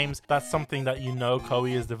between games. That's something that, you know,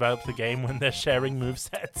 Koei has developed a game when they're sharing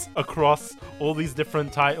movesets across all these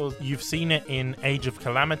different titles. You've seen it in Age of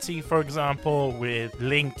Calamity, for example, with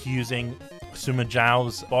Link using Suma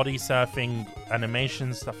Zhao's body surfing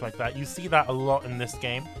animations, stuff like that. You see that a lot in this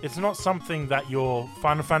game. It's not something that your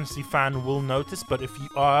Final Fantasy fan will notice, but if you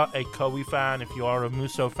are a Koei fan, if you are a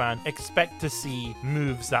Musou fan, expect to see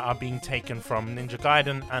moves that are being taken from Ninja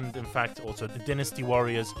Gaiden and in fact also the Dynasty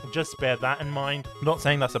Warriors. Just bear that in mind. I'm not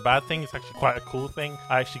saying that's a bad thing, it's actually quite a cool thing.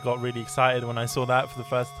 I actually got really excited when I saw that for the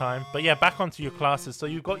first time. But yeah, back onto your classes. So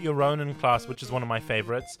you've got your Ronin class, which is one of my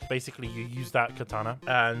favorites. Basically you use that katana,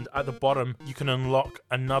 and at the bottom you can unlock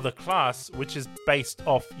another class which is based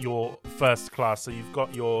off your first class. So you've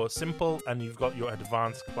got your simple and you've got your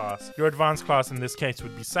advanced class. Your advanced class in this case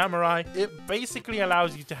would be Samurai. It basically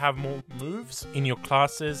allows you to have more moves in your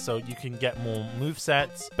classes, so you can get more move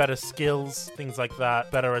sets, better skills, things like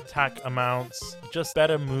that, better attack amounts, just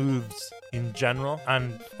better moves in general,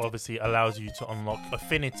 and obviously allows you to unlock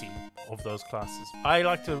affinity of those classes. I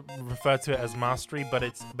like to refer to it as mastery, but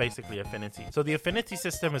it's basically affinity. So the affinity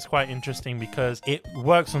system is quite interesting because it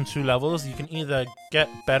works on 2 levels. You can either get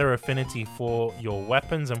better affinity for your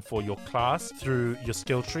weapons and for your class through your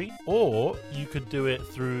skill tree, or you could do it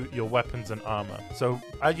through your weapons and armor. So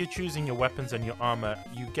as you're choosing your weapons and your armor,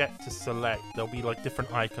 you get to select, there'll be like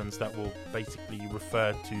different icons that will basically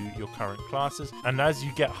refer to your current classes, and as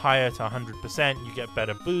you get higher to 100%, you get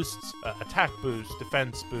better boosts, attack boosts,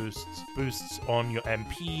 defense boosts, boosts on your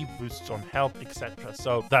MP, boosts on health, etc.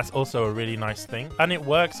 So that's also a really nice thing. And it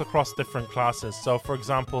works across different classes. So for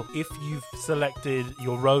example, if you've selected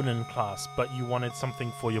your Ronin class, but you wanted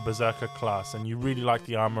something for your Berserker class and you really like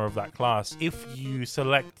the armor of that class, if you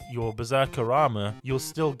select your Berserker armor, you'll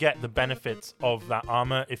still get the benefits of that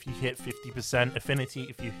armor if you hit 50% affinity,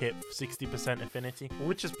 if you hit 60% affinity,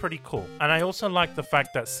 which is pretty cool. And I also like the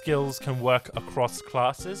fact that skills can work across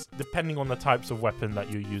classes depending on the types of weapon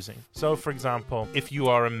that you're using. So for example, if you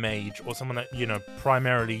are a mage or someone that, you know,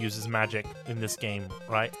 primarily uses magic in this game,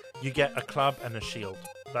 right? You get a club and a shield.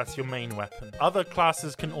 That's your main weapon. Other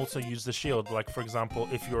classes can also use the shield. Like, for example,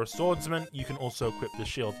 if you're a swordsman, you can also equip the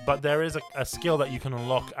shield. But there is a skill that you can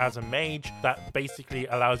unlock as a mage that basically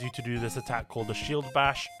allows you to do this attack called the shield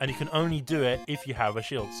bash, and you can only do it if you have a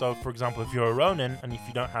shield. So, for example, if you're a Ronin and if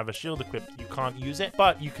you don't have a shield equipped, you can't use it,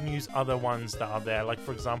 but you can use other ones that are there. Like,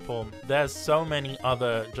 for example, there's so many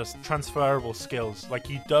other just transferable skills. Like,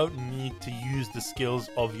 you don't need to use the skills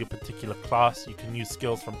of your particular class. You can use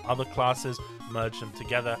skills from other classes, merge them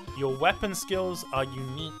together. Your weapon skills are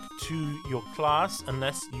unique to your class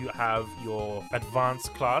unless you have your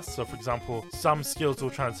advanced class. So for example, some skills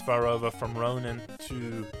will transfer over from Ronin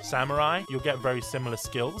to Samurai. You'll get very similar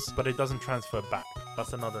skills, but it doesn't transfer back.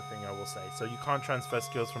 That's another thing I will say. So you can't transfer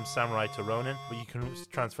skills from Samurai to Ronin, but you can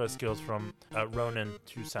transfer skills from Ronin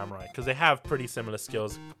to Samurai because they have pretty similar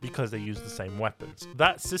skills because they use the same weapons.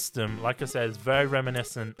 That system, like I said, is very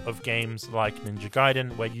reminiscent of games like Ninja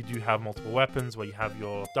Gaiden, where you do have multiple weapons, where you have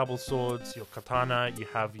your double swords, your katana, you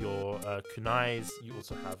have your kunais, you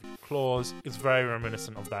also have your claws. It's very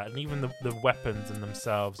reminiscent of that, and even the weapons in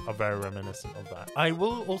themselves are very reminiscent of that. I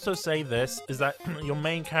will also say this, is that your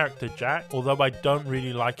main character, Jack, although I don't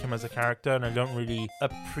really like him as a character and I don't really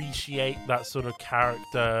appreciate that sort of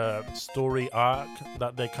character story arc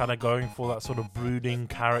that they're kind of going for, that sort of brooding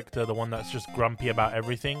character, the one that's just grumpy about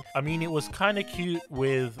everything. I mean, it was kind of cute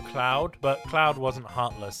with Cloud, but Cloud wasn't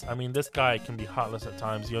heartless. I mean, this guy can be heartless at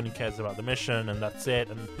times. He only cares about the mission and that's it,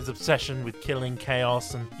 and his obsession with killing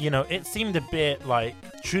chaos, and you know, it seemed a bit like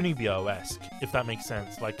Chunibyo-esque, if that makes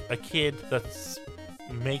sense. Like a kid that's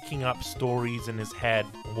making up stories in his head,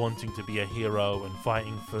 wanting to be a hero and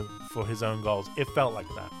fighting for his own goals. It felt like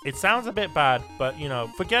that. It sounds a bit bad, but you know,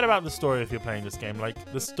 forget about the story if you're playing this game.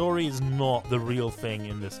 Like, the story is not the real thing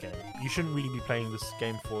in this game. You shouldn't really be playing this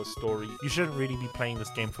game for a story. You shouldn't really be playing this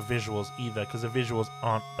game for visuals either, because the visuals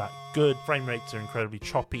aren't that good. Frame rates are incredibly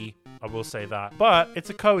choppy, I will say that. But it's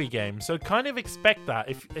a Koei game, so kind of expect that.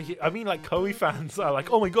 I mean, like, Koei fans are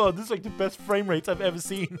like, oh my god, this is like the best frame rates I've ever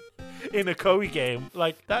seen in a Koei game.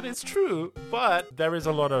 Like, that is true, but there is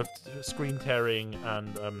a lot of screen tearing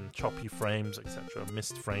and choppy frames, etc.,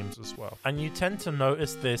 missed frames as well. And you tend to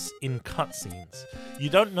notice this in cutscenes. You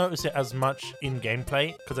don't notice it as much in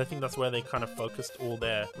gameplay, because I think that's where they kind of focused all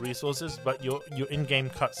their resources, but your in-game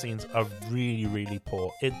cutscenes are really, really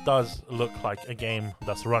poor. It does look like a game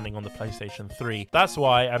that's running on the PlayStation 3. That's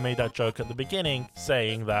why I made that joke at the beginning,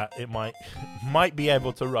 saying that it might be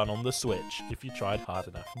able to run on the Switch if you tried hard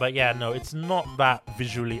enough. But yeah, no, it's not that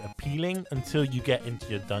visually appealing until you get into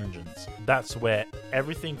your dungeons. That's where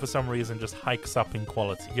everything for some reason just hikes up in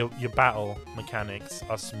quality. Your battle mechanics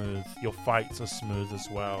are smooth, your fights are smooth as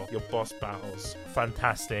well, your boss battles,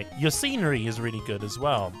 fantastic. Your scenery is really good as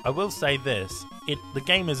well. I will say this, the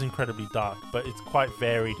game is incredibly dark, but it's quite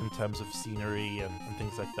varied in terms of scenery and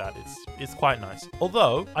things like that. It's quite nice.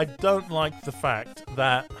 Although, I don't like the fact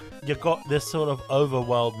that you got this sort of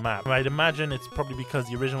overworld map. I'd imagine it's probably because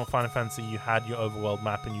the original Final Fantasy, you had your overworld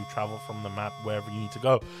map and you travel from the map wherever you need to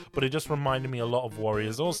go. But it just reminded me a lot of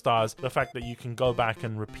Warriors All-Stars, the fact that you can go back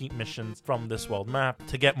and repeat missions from this world map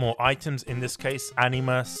to get more items, in this case,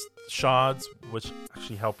 anima shards, which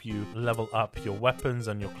actually help you level up your weapons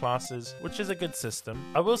and your classes, which is a good system.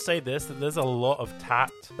 I will say this, that there's a lot of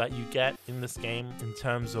tact that you get in this game in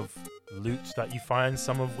terms of loot that you find,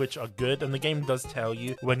 some of which are good, and the game does tell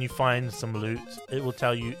you when you find some loot, it will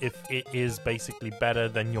tell you if it is basically better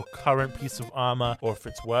than your current piece of armor or if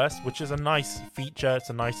it's worse, which is a nice feature. It's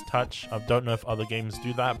a nice touch. I don't know if other games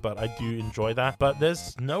do that, but I do enjoy that. But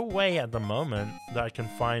there's no way at the moment that I can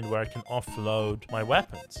find where I can offload my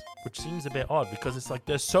weapons, which seems a bit odd because it's like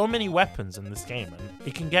there's so many weapons in this game and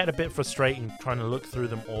it can get a bit frustrating trying to look through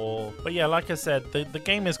them all. But yeah, like I said, the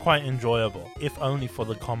game is quite enjoyable, if only for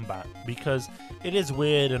the combat, because it is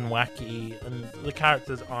weird and wacky and the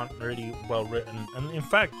characters aren't really well written, and in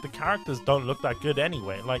fact the characters don't look that good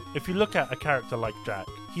anyway. Like, if you look at a character like Jack,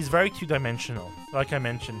 he's very two-dimensional. Like I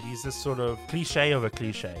mentioned, he's this sort of cliche of a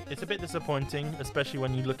cliche. It's a bit disappointing, especially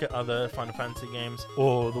when you look at other Final Fantasy games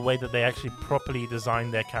or the way that they actually properly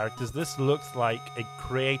design their characters. This looks like a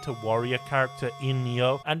creator warrior character in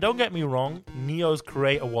Nioh. And don't get me wrong, Nioh's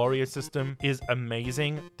creator warrior system is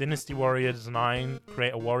amazing. Dynasty Warriors 9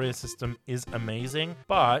 creator warrior system is amazing.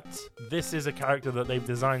 But this is a character that they've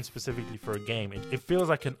designed specifically for a game. It feels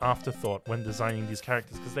like an afterthought when designing these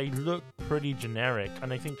characters because they look pretty generic.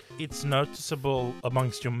 And I think it's noticeable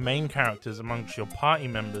amongst your main characters, amongst your party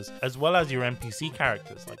members, as well as your NPC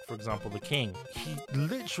characters, like for example the king. He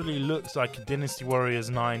literally looks like a Dynasty Warriors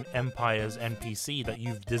 9 Empire's NPC that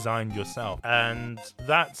you've designed yourself, and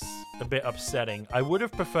that's a bit upsetting. I would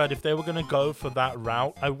have preferred, if they were going to go for that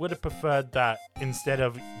route, I would have preferred that instead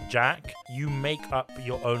of Jack, you make up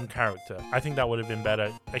your own character. I think that would have been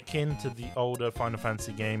better, akin to the older Final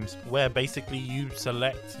Fantasy games, where basically you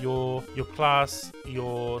select your class,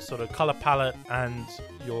 your sort of color palette, and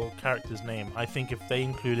your character's name. I think if they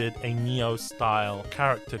included a Nioh-style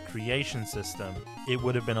character creation system, it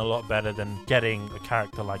would have been a lot better than getting a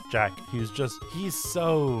character like Jack,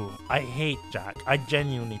 I hate Jack. I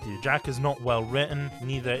genuinely do. Jack is not well written,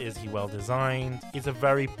 neither is he well designed. He's a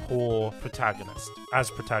very poor protagonist,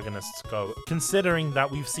 as protagonists go, considering that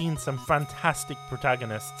we've seen some fantastic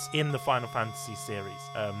protagonists in the Final Fantasy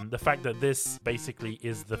series. The fact that this basically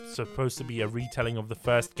is supposed to be a retelling of the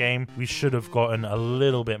first game, we should have gotten a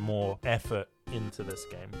little bit more effort into this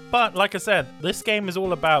game. But like I said, this game is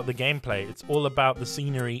all about the gameplay. It's all about the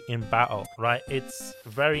scenery in battle, right? It's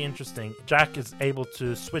very interesting. Jack is able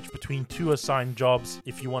to switch between 2 assigned jobs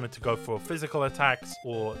if you wanted to go for physical attacks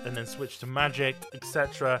and then switch to magic,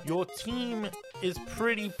 etc. Your team is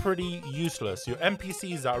pretty useless. Your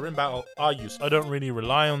NPCs that are in battle are useless. I don't really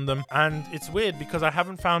rely on them, and it's weird because I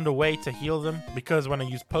haven't found a way to heal them, because when I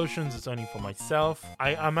use potions it's only for myself.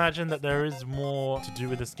 I imagine that there is more to do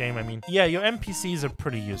with this game. I mean, yeah, your NPCs are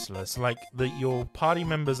pretty useless. Like, your party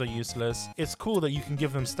members are useless. It's cool that you can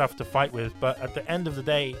give them stuff to fight with, but at the end of the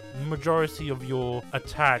day, the majority of your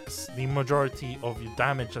attacks, the majority of your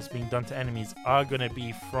damage that's being done to enemies are going to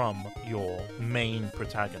be from your main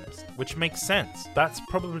protagonist, which makes sense. That's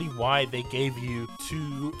probably why they gave you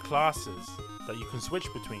 2 classes that you can switch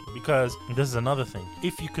between, because this is another thing.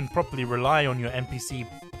 If you can properly rely on your NPC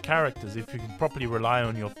characters, if you can properly rely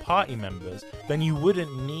on your party members, then you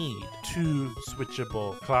wouldn't need 2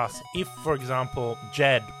 switchable classes. If, for example,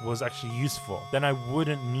 Jed was actually useful, then I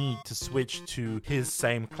wouldn't need to switch to his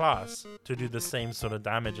same class to do the same sort of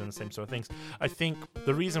damage and the same sort of things. I think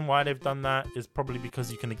the reason why they've done that is probably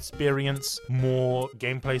because you can experience more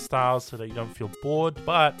gameplay styles so that you don't feel bored,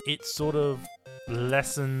 but it sort of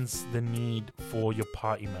lessens the need for your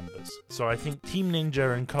party members. So I think Team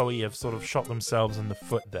Ninja and Koei have sort of shot themselves in the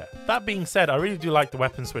foot there. That being said, I really do like the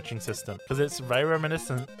weapon switching system because it's very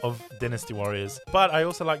reminiscent of Dynasty Warriors, but I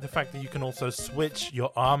also like the fact that you can also switch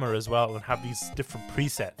your armor as well and have these different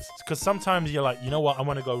presets, because sometimes you're like, you know what, I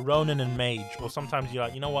want to go Ronin and Mage, or sometimes you're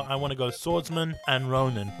like, you know what, I want to go Swordsman and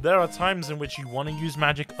Ronin. There are times in which you want to use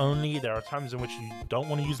magic only, there are times in which you don't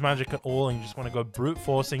want to use magic at all and you just want to go brute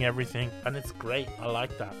forcing everything, and it's great. I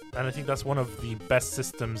like that, and I think that's one of the best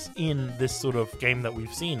systems in this sort of game that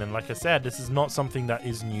we've seen. And like I said, this is not something that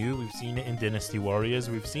is new. We've seen it in Dynasty Warriors,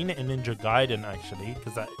 we've seen it in Ninja Gaiden actually,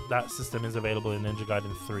 because that system is available in Ninja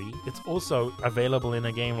Gaiden 3. It's also available in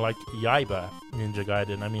a game like Yaiba Ninja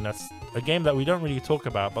Gaiden. I mean, that's a game that we don't really talk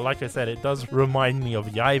about, but like I said, it does remind me of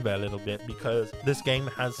Yaiba a little bit, because this game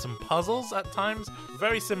has some puzzles at times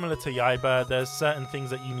very similar to Yaiba. There's certain things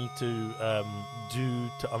that you need to do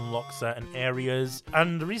to unlock certain areas,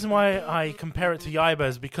 and the reason why I compare it to Yaiba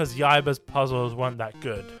is because Yaiba's puzzles weren't that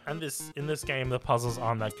good, and in this game the puzzles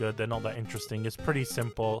aren't that good. They're not that interesting. It's pretty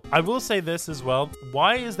simple. I will say this as well,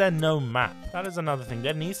 why is there no map? That is another thing.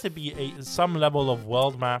 There needs to be some level of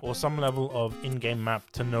world map or some level of in-game map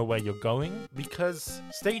to know where you're going, because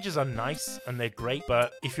stages are nice and they're great,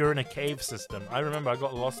 but if you're in a cave system, I remember I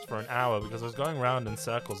got lost for an hour because I was going around in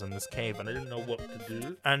circles in this cave and I didn't know what to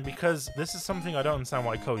do. And because this is something I don't understand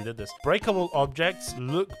why Koei did this. Breakable objects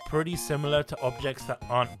look pretty similar to objects that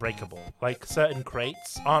aren't breakable. Like certain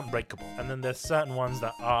crates aren't breakable, and then there's certain ones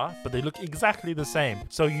that are, but they look exactly the same.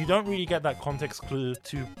 So you don't really get that context clue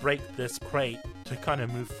to break this crate to kind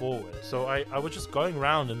of move forward. So I was just going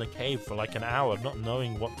around in the cave for like an hour not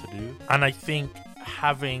knowing what to do. And I think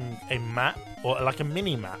having a map or like a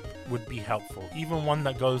mini map would be helpful. Even one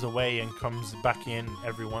that goes away and comes back in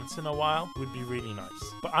every once in a while would be really nice.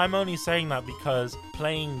 But I'm only saying that because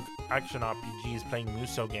playing action RPGs, playing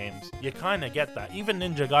Musou games, you kind of get that. Even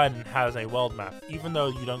Ninja Gaiden has a world map. Even though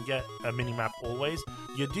you don't get a mini map always,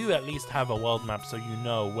 you do at least have a world map so you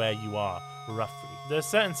know where you are roughly. There's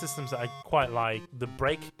certain systems that I quite like. The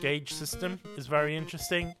break gauge system is very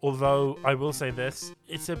interesting, although I will say this,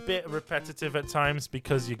 it's a bit repetitive at times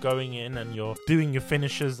because you're going in and you're doing your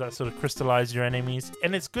finishes that sort of crystallize your enemies,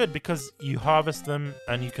 and it's good because you harvest them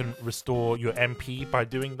and you can restore your MP by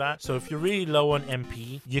doing that. So if you're really low on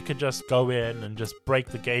MP, you could just go in and just break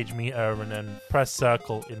the gauge meter and then press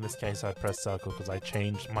circle. In this case I press circle because I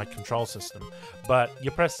changed my control system, but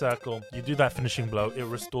you press circle, you do that finishing blow, it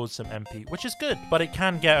restores some MP, which is good, but it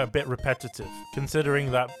can get a bit repetitive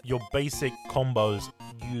considering that your basic combos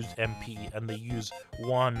use MP and they use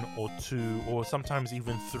 1 or 2 or sometimes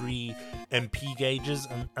even 3 MP gauges,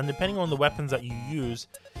 and depending on the weapons that you use,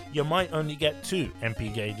 you might only get 2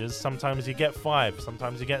 MP gauges. Sometimes you get 5,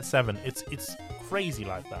 sometimes you get 7. It's crazy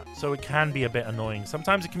like that, so it can be a bit annoying.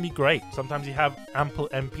 Sometimes it can be great, sometimes you have ample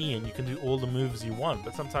MP and you can do all the moves you want,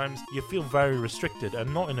 but sometimes you feel very restricted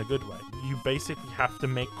and not in a good way. You basically have to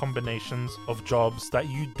make combinations of jobs that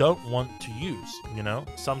you don't want to use, you know?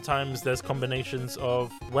 Sometimes there's combinations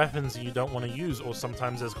of weapons you don't want to use, or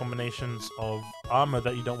sometimes there's combinations of armor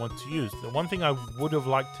that you don't want to use. The one thing I would have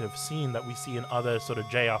liked to have seen that we see in other sort of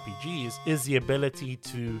JRPGs is the ability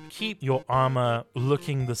to keep your armor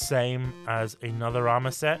looking the same as another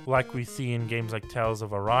armor set, like we see in games like Tales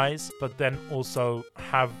of Arise, but then also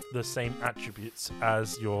have the same attributes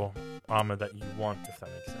as your armor that you want, if that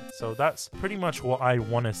makes sense. So that's pretty much what I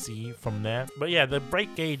want to see from there. But yeah, the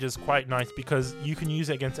break gauge is quite nice because you can use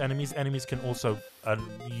it against enemies. Enemies can also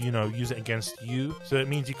use it against you, so it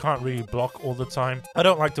means you can't really block all the time. I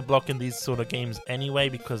don't like to block in these sort of games anyway,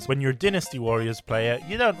 because when you're a Dynasty Warriors player,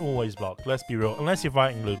 you don't always block, let's be real, unless you're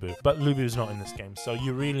fighting Lubu, but Lubu's not in this game, so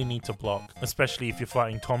you really need to block, especially if you're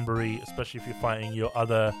fighting Tonberry, especially if you're fighting your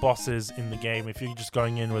other bosses in the game. If you're just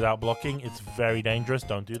going in without blocking, it's very dangerous.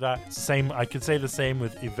 Don't do that. I could say the same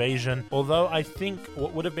with evasion, although I think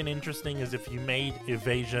what would have been interesting is if you made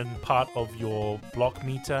evasion part of your block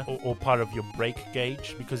meter or part of your break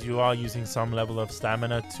gauge, because you are using some level of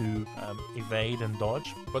stamina to evade and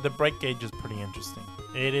dodge. But the break gauge is pretty interesting.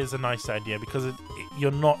 It is a nice idea because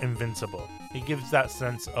you're not invincible. It gives that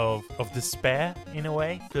sense of despair in a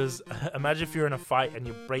way, because imagine if you're in a fight and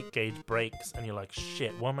your break gauge breaks and you're like,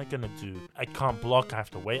 shit, what am I gonna do? I can't block, I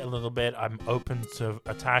have to wait a little bit, I'm open to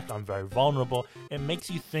attack, I'm very vulnerable. It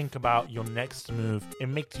makes you think about your next move. It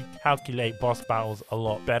makes you calculate boss battles a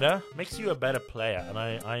lot better. It makes you a better player, and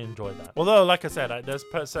I enjoy that. Although, like I said, there's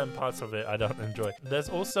certain parts of it I don't enjoy. There's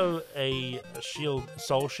also a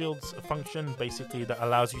soul shields function, basically, that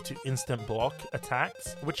allows you to instant block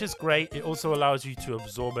attacks, which is great. It also allows you to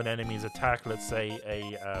absorb an enemy's attack. Let's say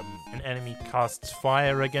an enemy casts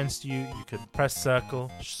fire against you, you could press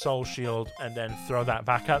circle, soul shield, and then throw that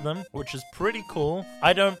back at them, which is pretty cool.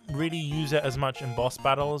 I don't really use it as much in boss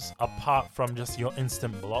battles, apart from just your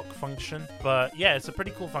instant block function, but yeah, it's a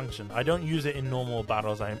pretty cool function. I don't use it in normal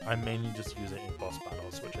battles, I mainly just use it in boss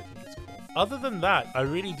battles, which I think is cool. Other than that, I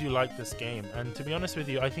really do like this game, and to be honest with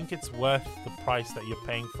you, I think it's worth the price that you're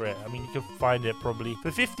paying for it. I mean, you can find it probably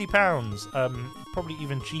for £50, probably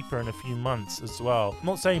even cheaper in a few months as well. I'm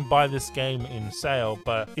not saying buy this game in sale,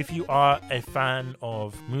 but if you are a fan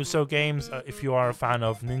of Musou games, if you are a fan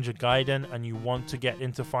of Ninja Gaiden and you want to get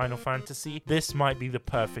into Final Fantasy, this might be the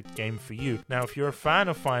perfect game for you. Now, if you're a fan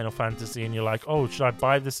of Final Fantasy and you're like, oh, should I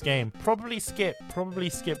buy this game? Probably skip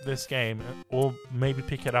this game, or maybe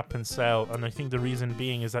pick it up in sale. And I think the reason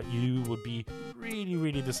being is that you would be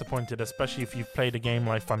really disappointed, especially if you've played a game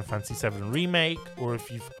like Final Fantasy VII Remake, or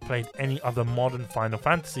if you've played any other modern Final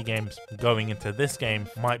Fantasy games. Going into this game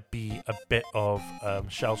might be a bit of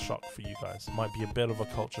shell shock for you guys. Might be a bit of a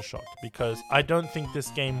culture shock, because I don't think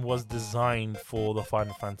this game was designed for the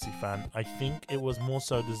Final Fantasy fan. I think it was more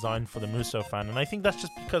so designed for the Musou fan, and I think that's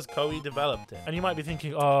just because Koei developed it. And you might be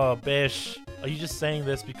thinking, oh, Bish, are you just saying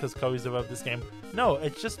this because Koei's developed this game? No,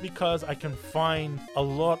 it's just because I can find a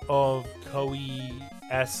lot of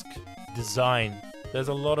Koei-esque design. There's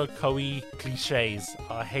a lot of Koei cliches,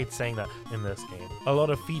 I hate saying that, in this game. A lot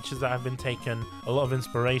of features that have been taken, a lot of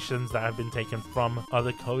inspirations that have been taken from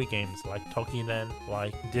other Koei games, like Tokiden,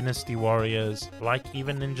 like Dynasty Warriors, like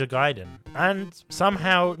even Ninja Gaiden. And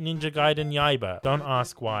somehow Ninja Gaiden Yaiba. Don't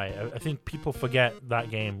ask why. I think people forget that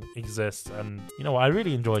game exists, and you know, I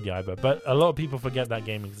really enjoyed Yaiba, but a lot of people forget that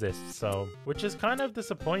game exists, so which is kind of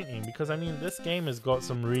disappointing, because I mean, this game has got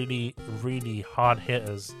some really, really hard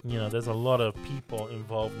hitters. You know, there's a lot of people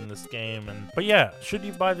involved in this game, but yeah, should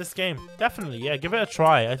you buy this game? Definitely, yeah, give it a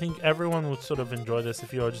try. I think everyone would sort of enjoy this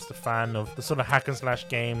if you're just a fan of the sort of hack and slash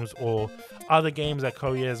games or other games that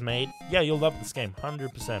Koei has made. Yeah, you'll love this game,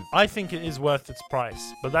 100%. I think it is worth its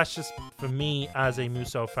price, but that's just for me as a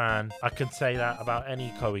Musou fan. I can say that about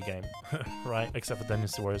any Koei game, right? Except for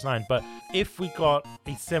Dynasty Warriors 9. But if we got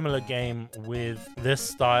a similar game with this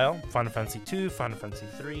style, Final Fantasy 2, Final Fantasy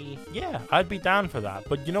 3, yeah, I'd be down for that.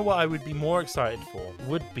 But you know what I would be more excited for?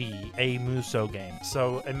 Would be a Musou game.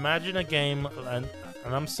 So imagine a game, and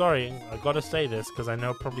I'm sorry, I gotta say this because I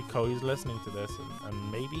know probably Koei's listening to this,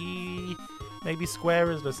 and maybe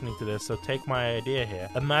Square is listening to this, so take my idea here.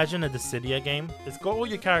 Imagine a Dissidia game. It's got all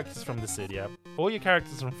your characters from Dissidia, all your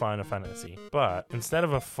characters from Final Fantasy, but instead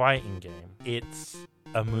of a fighting game, it's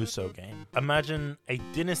a Musou game. Imagine a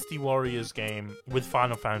Dynasty Warriors game with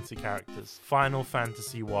Final Fantasy characters. Final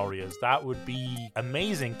Fantasy Warriors. That would be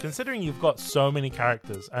amazing, considering you've got so many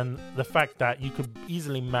characters, and the fact that you could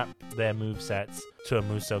easily map their movesets to a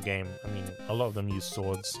Musou game. I mean, a lot of them use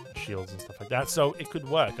swords, shields, and stuff like that, so it could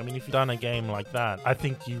work. I mean, if you've done a game like that, I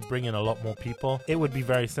think you bring in a lot more people. It would be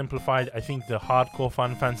very simplified. I think the hardcore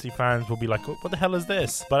Final Fantasy fans will be like, what the hell is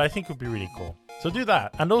this? But I think it would be really cool. So do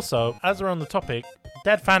that. And also, as we're on the topic,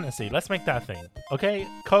 Dead Fantasy, let's make that a thing. Okay,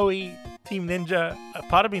 Koei, Team Ninja.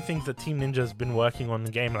 Part of me thinks that Team Ninja has been working on a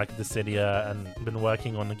game like Dissidia and been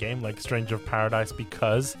working on a game like Stranger of Paradise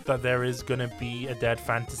because that there is gonna be a Dead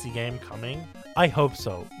Fantasy game coming. I hope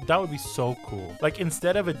so. That would be so cool. Like,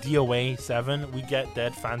 instead of a DOA 7, we get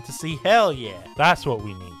Dead Fantasy. Hell yeah. That's what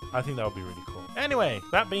we need. I think that would be really cool. Anyway,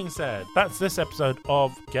 that being said, that's this episode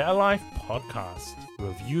of Get a Life Podcast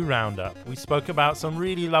Review Roundup. We spoke about some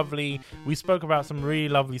really lovely Square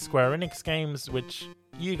Enix games, which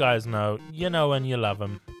you guys know, and you love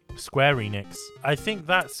them. Square Enix. I think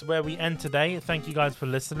that's where we end today. Thank you guys for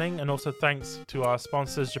listening, and also thanks to our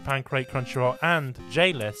sponsors, Japan Crate, Crunchyroll, and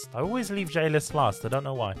JList. I always leave JList last, I don't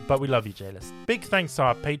know why, but we love you, JList. Big thanks to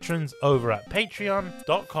our patrons over at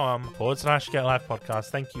patreon.com/GetLifePodcast.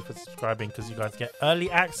 Thank you for subscribing, because you guys get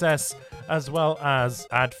early access as well as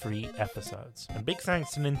ad-free episodes. And big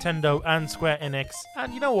thanks to Nintendo and Square Enix.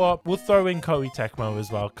 And you know what? We'll throw in Koei Tecmo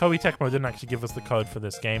as well. Koei Tecmo didn't actually give us the code for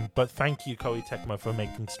this game, but thank you, Koei Tecmo, for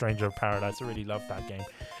making Stranger of Paradise. I really love that game.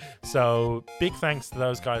 So big thanks to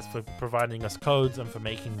those guys for providing us codes and for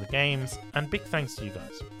making the games. And big thanks to you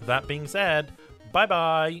guys. That being said,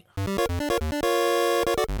 bye-bye.